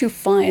 to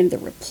find the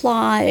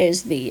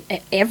replies, the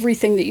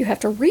everything that you have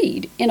to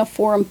read in a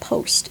forum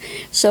post.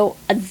 So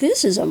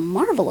this is a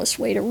marvelous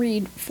way to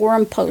read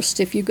forum posts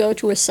if you go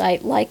to a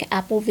site like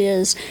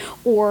AppleVis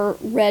or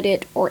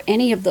Reddit or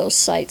any of those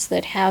sites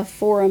that have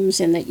forums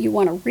and that you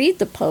want to read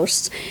the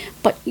posts,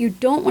 but you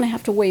don't want to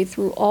have to wade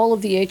through all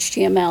of the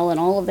HTML and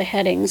all of the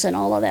headings and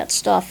all of that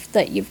stuff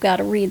that you've got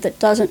to read that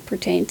doesn't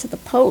pertain to the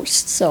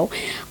post. So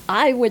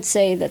I would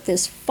say that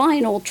this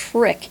final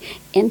trick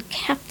in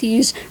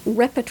CAPTI's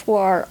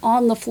repertoire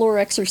on the floor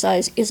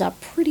exercise is a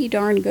pretty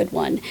darn good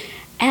one.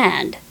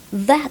 And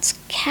that's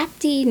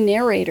CAPTI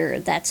Narrator.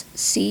 That's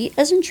C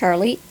as in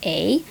Charlie,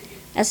 A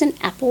as in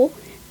Apple,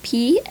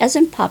 P as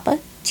in Papa,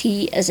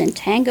 T as in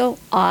Tango,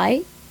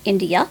 I,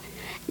 India,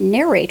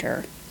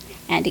 Narrator.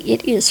 And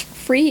it is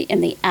free in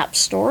the App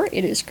Store.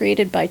 It is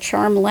created by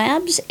Charm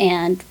Labs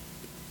and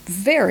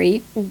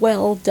very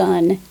well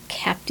done,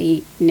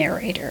 CAPTI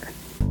Narrator.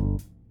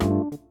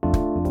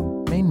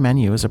 Main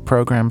Menu is a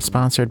program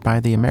sponsored by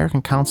the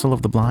American Council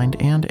of the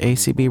Blind and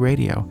ACB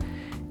Radio.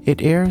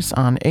 It airs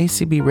on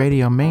ACB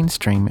Radio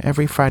Mainstream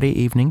every Friday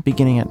evening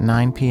beginning at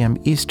 9 p.m.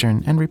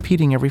 Eastern and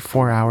repeating every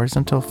 4 hours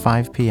until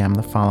 5 p.m.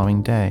 the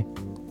following day.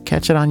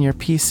 Catch it on your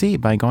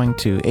PC by going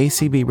to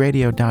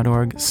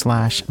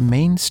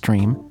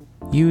acbradio.org/mainstream,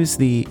 use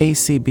the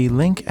ACB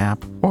Link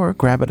app, or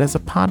grab it as a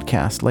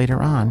podcast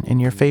later on in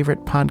your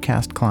favorite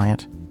podcast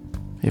client.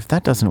 If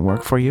that doesn't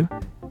work for you,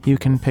 you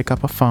can pick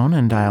up a phone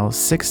and dial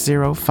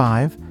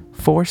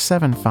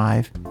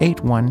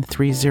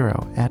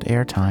 605-475-8130 at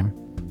airtime.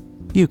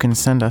 You can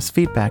send us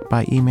feedback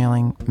by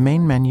emailing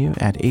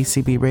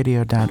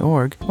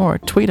mainmenu@acbradio.org or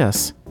tweet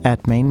us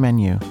at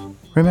mainmenu.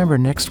 Remember,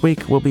 next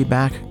week we'll be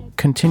back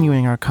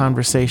continuing our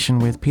conversation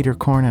with Peter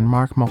Korn and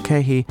Mark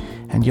Mulcahy,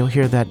 and you'll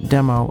hear that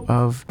demo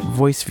of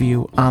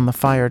VoiceView on the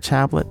Fire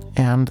tablet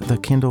and the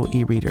Kindle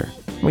e-reader.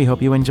 We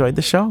hope you enjoyed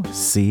the show.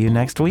 See you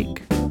next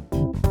week.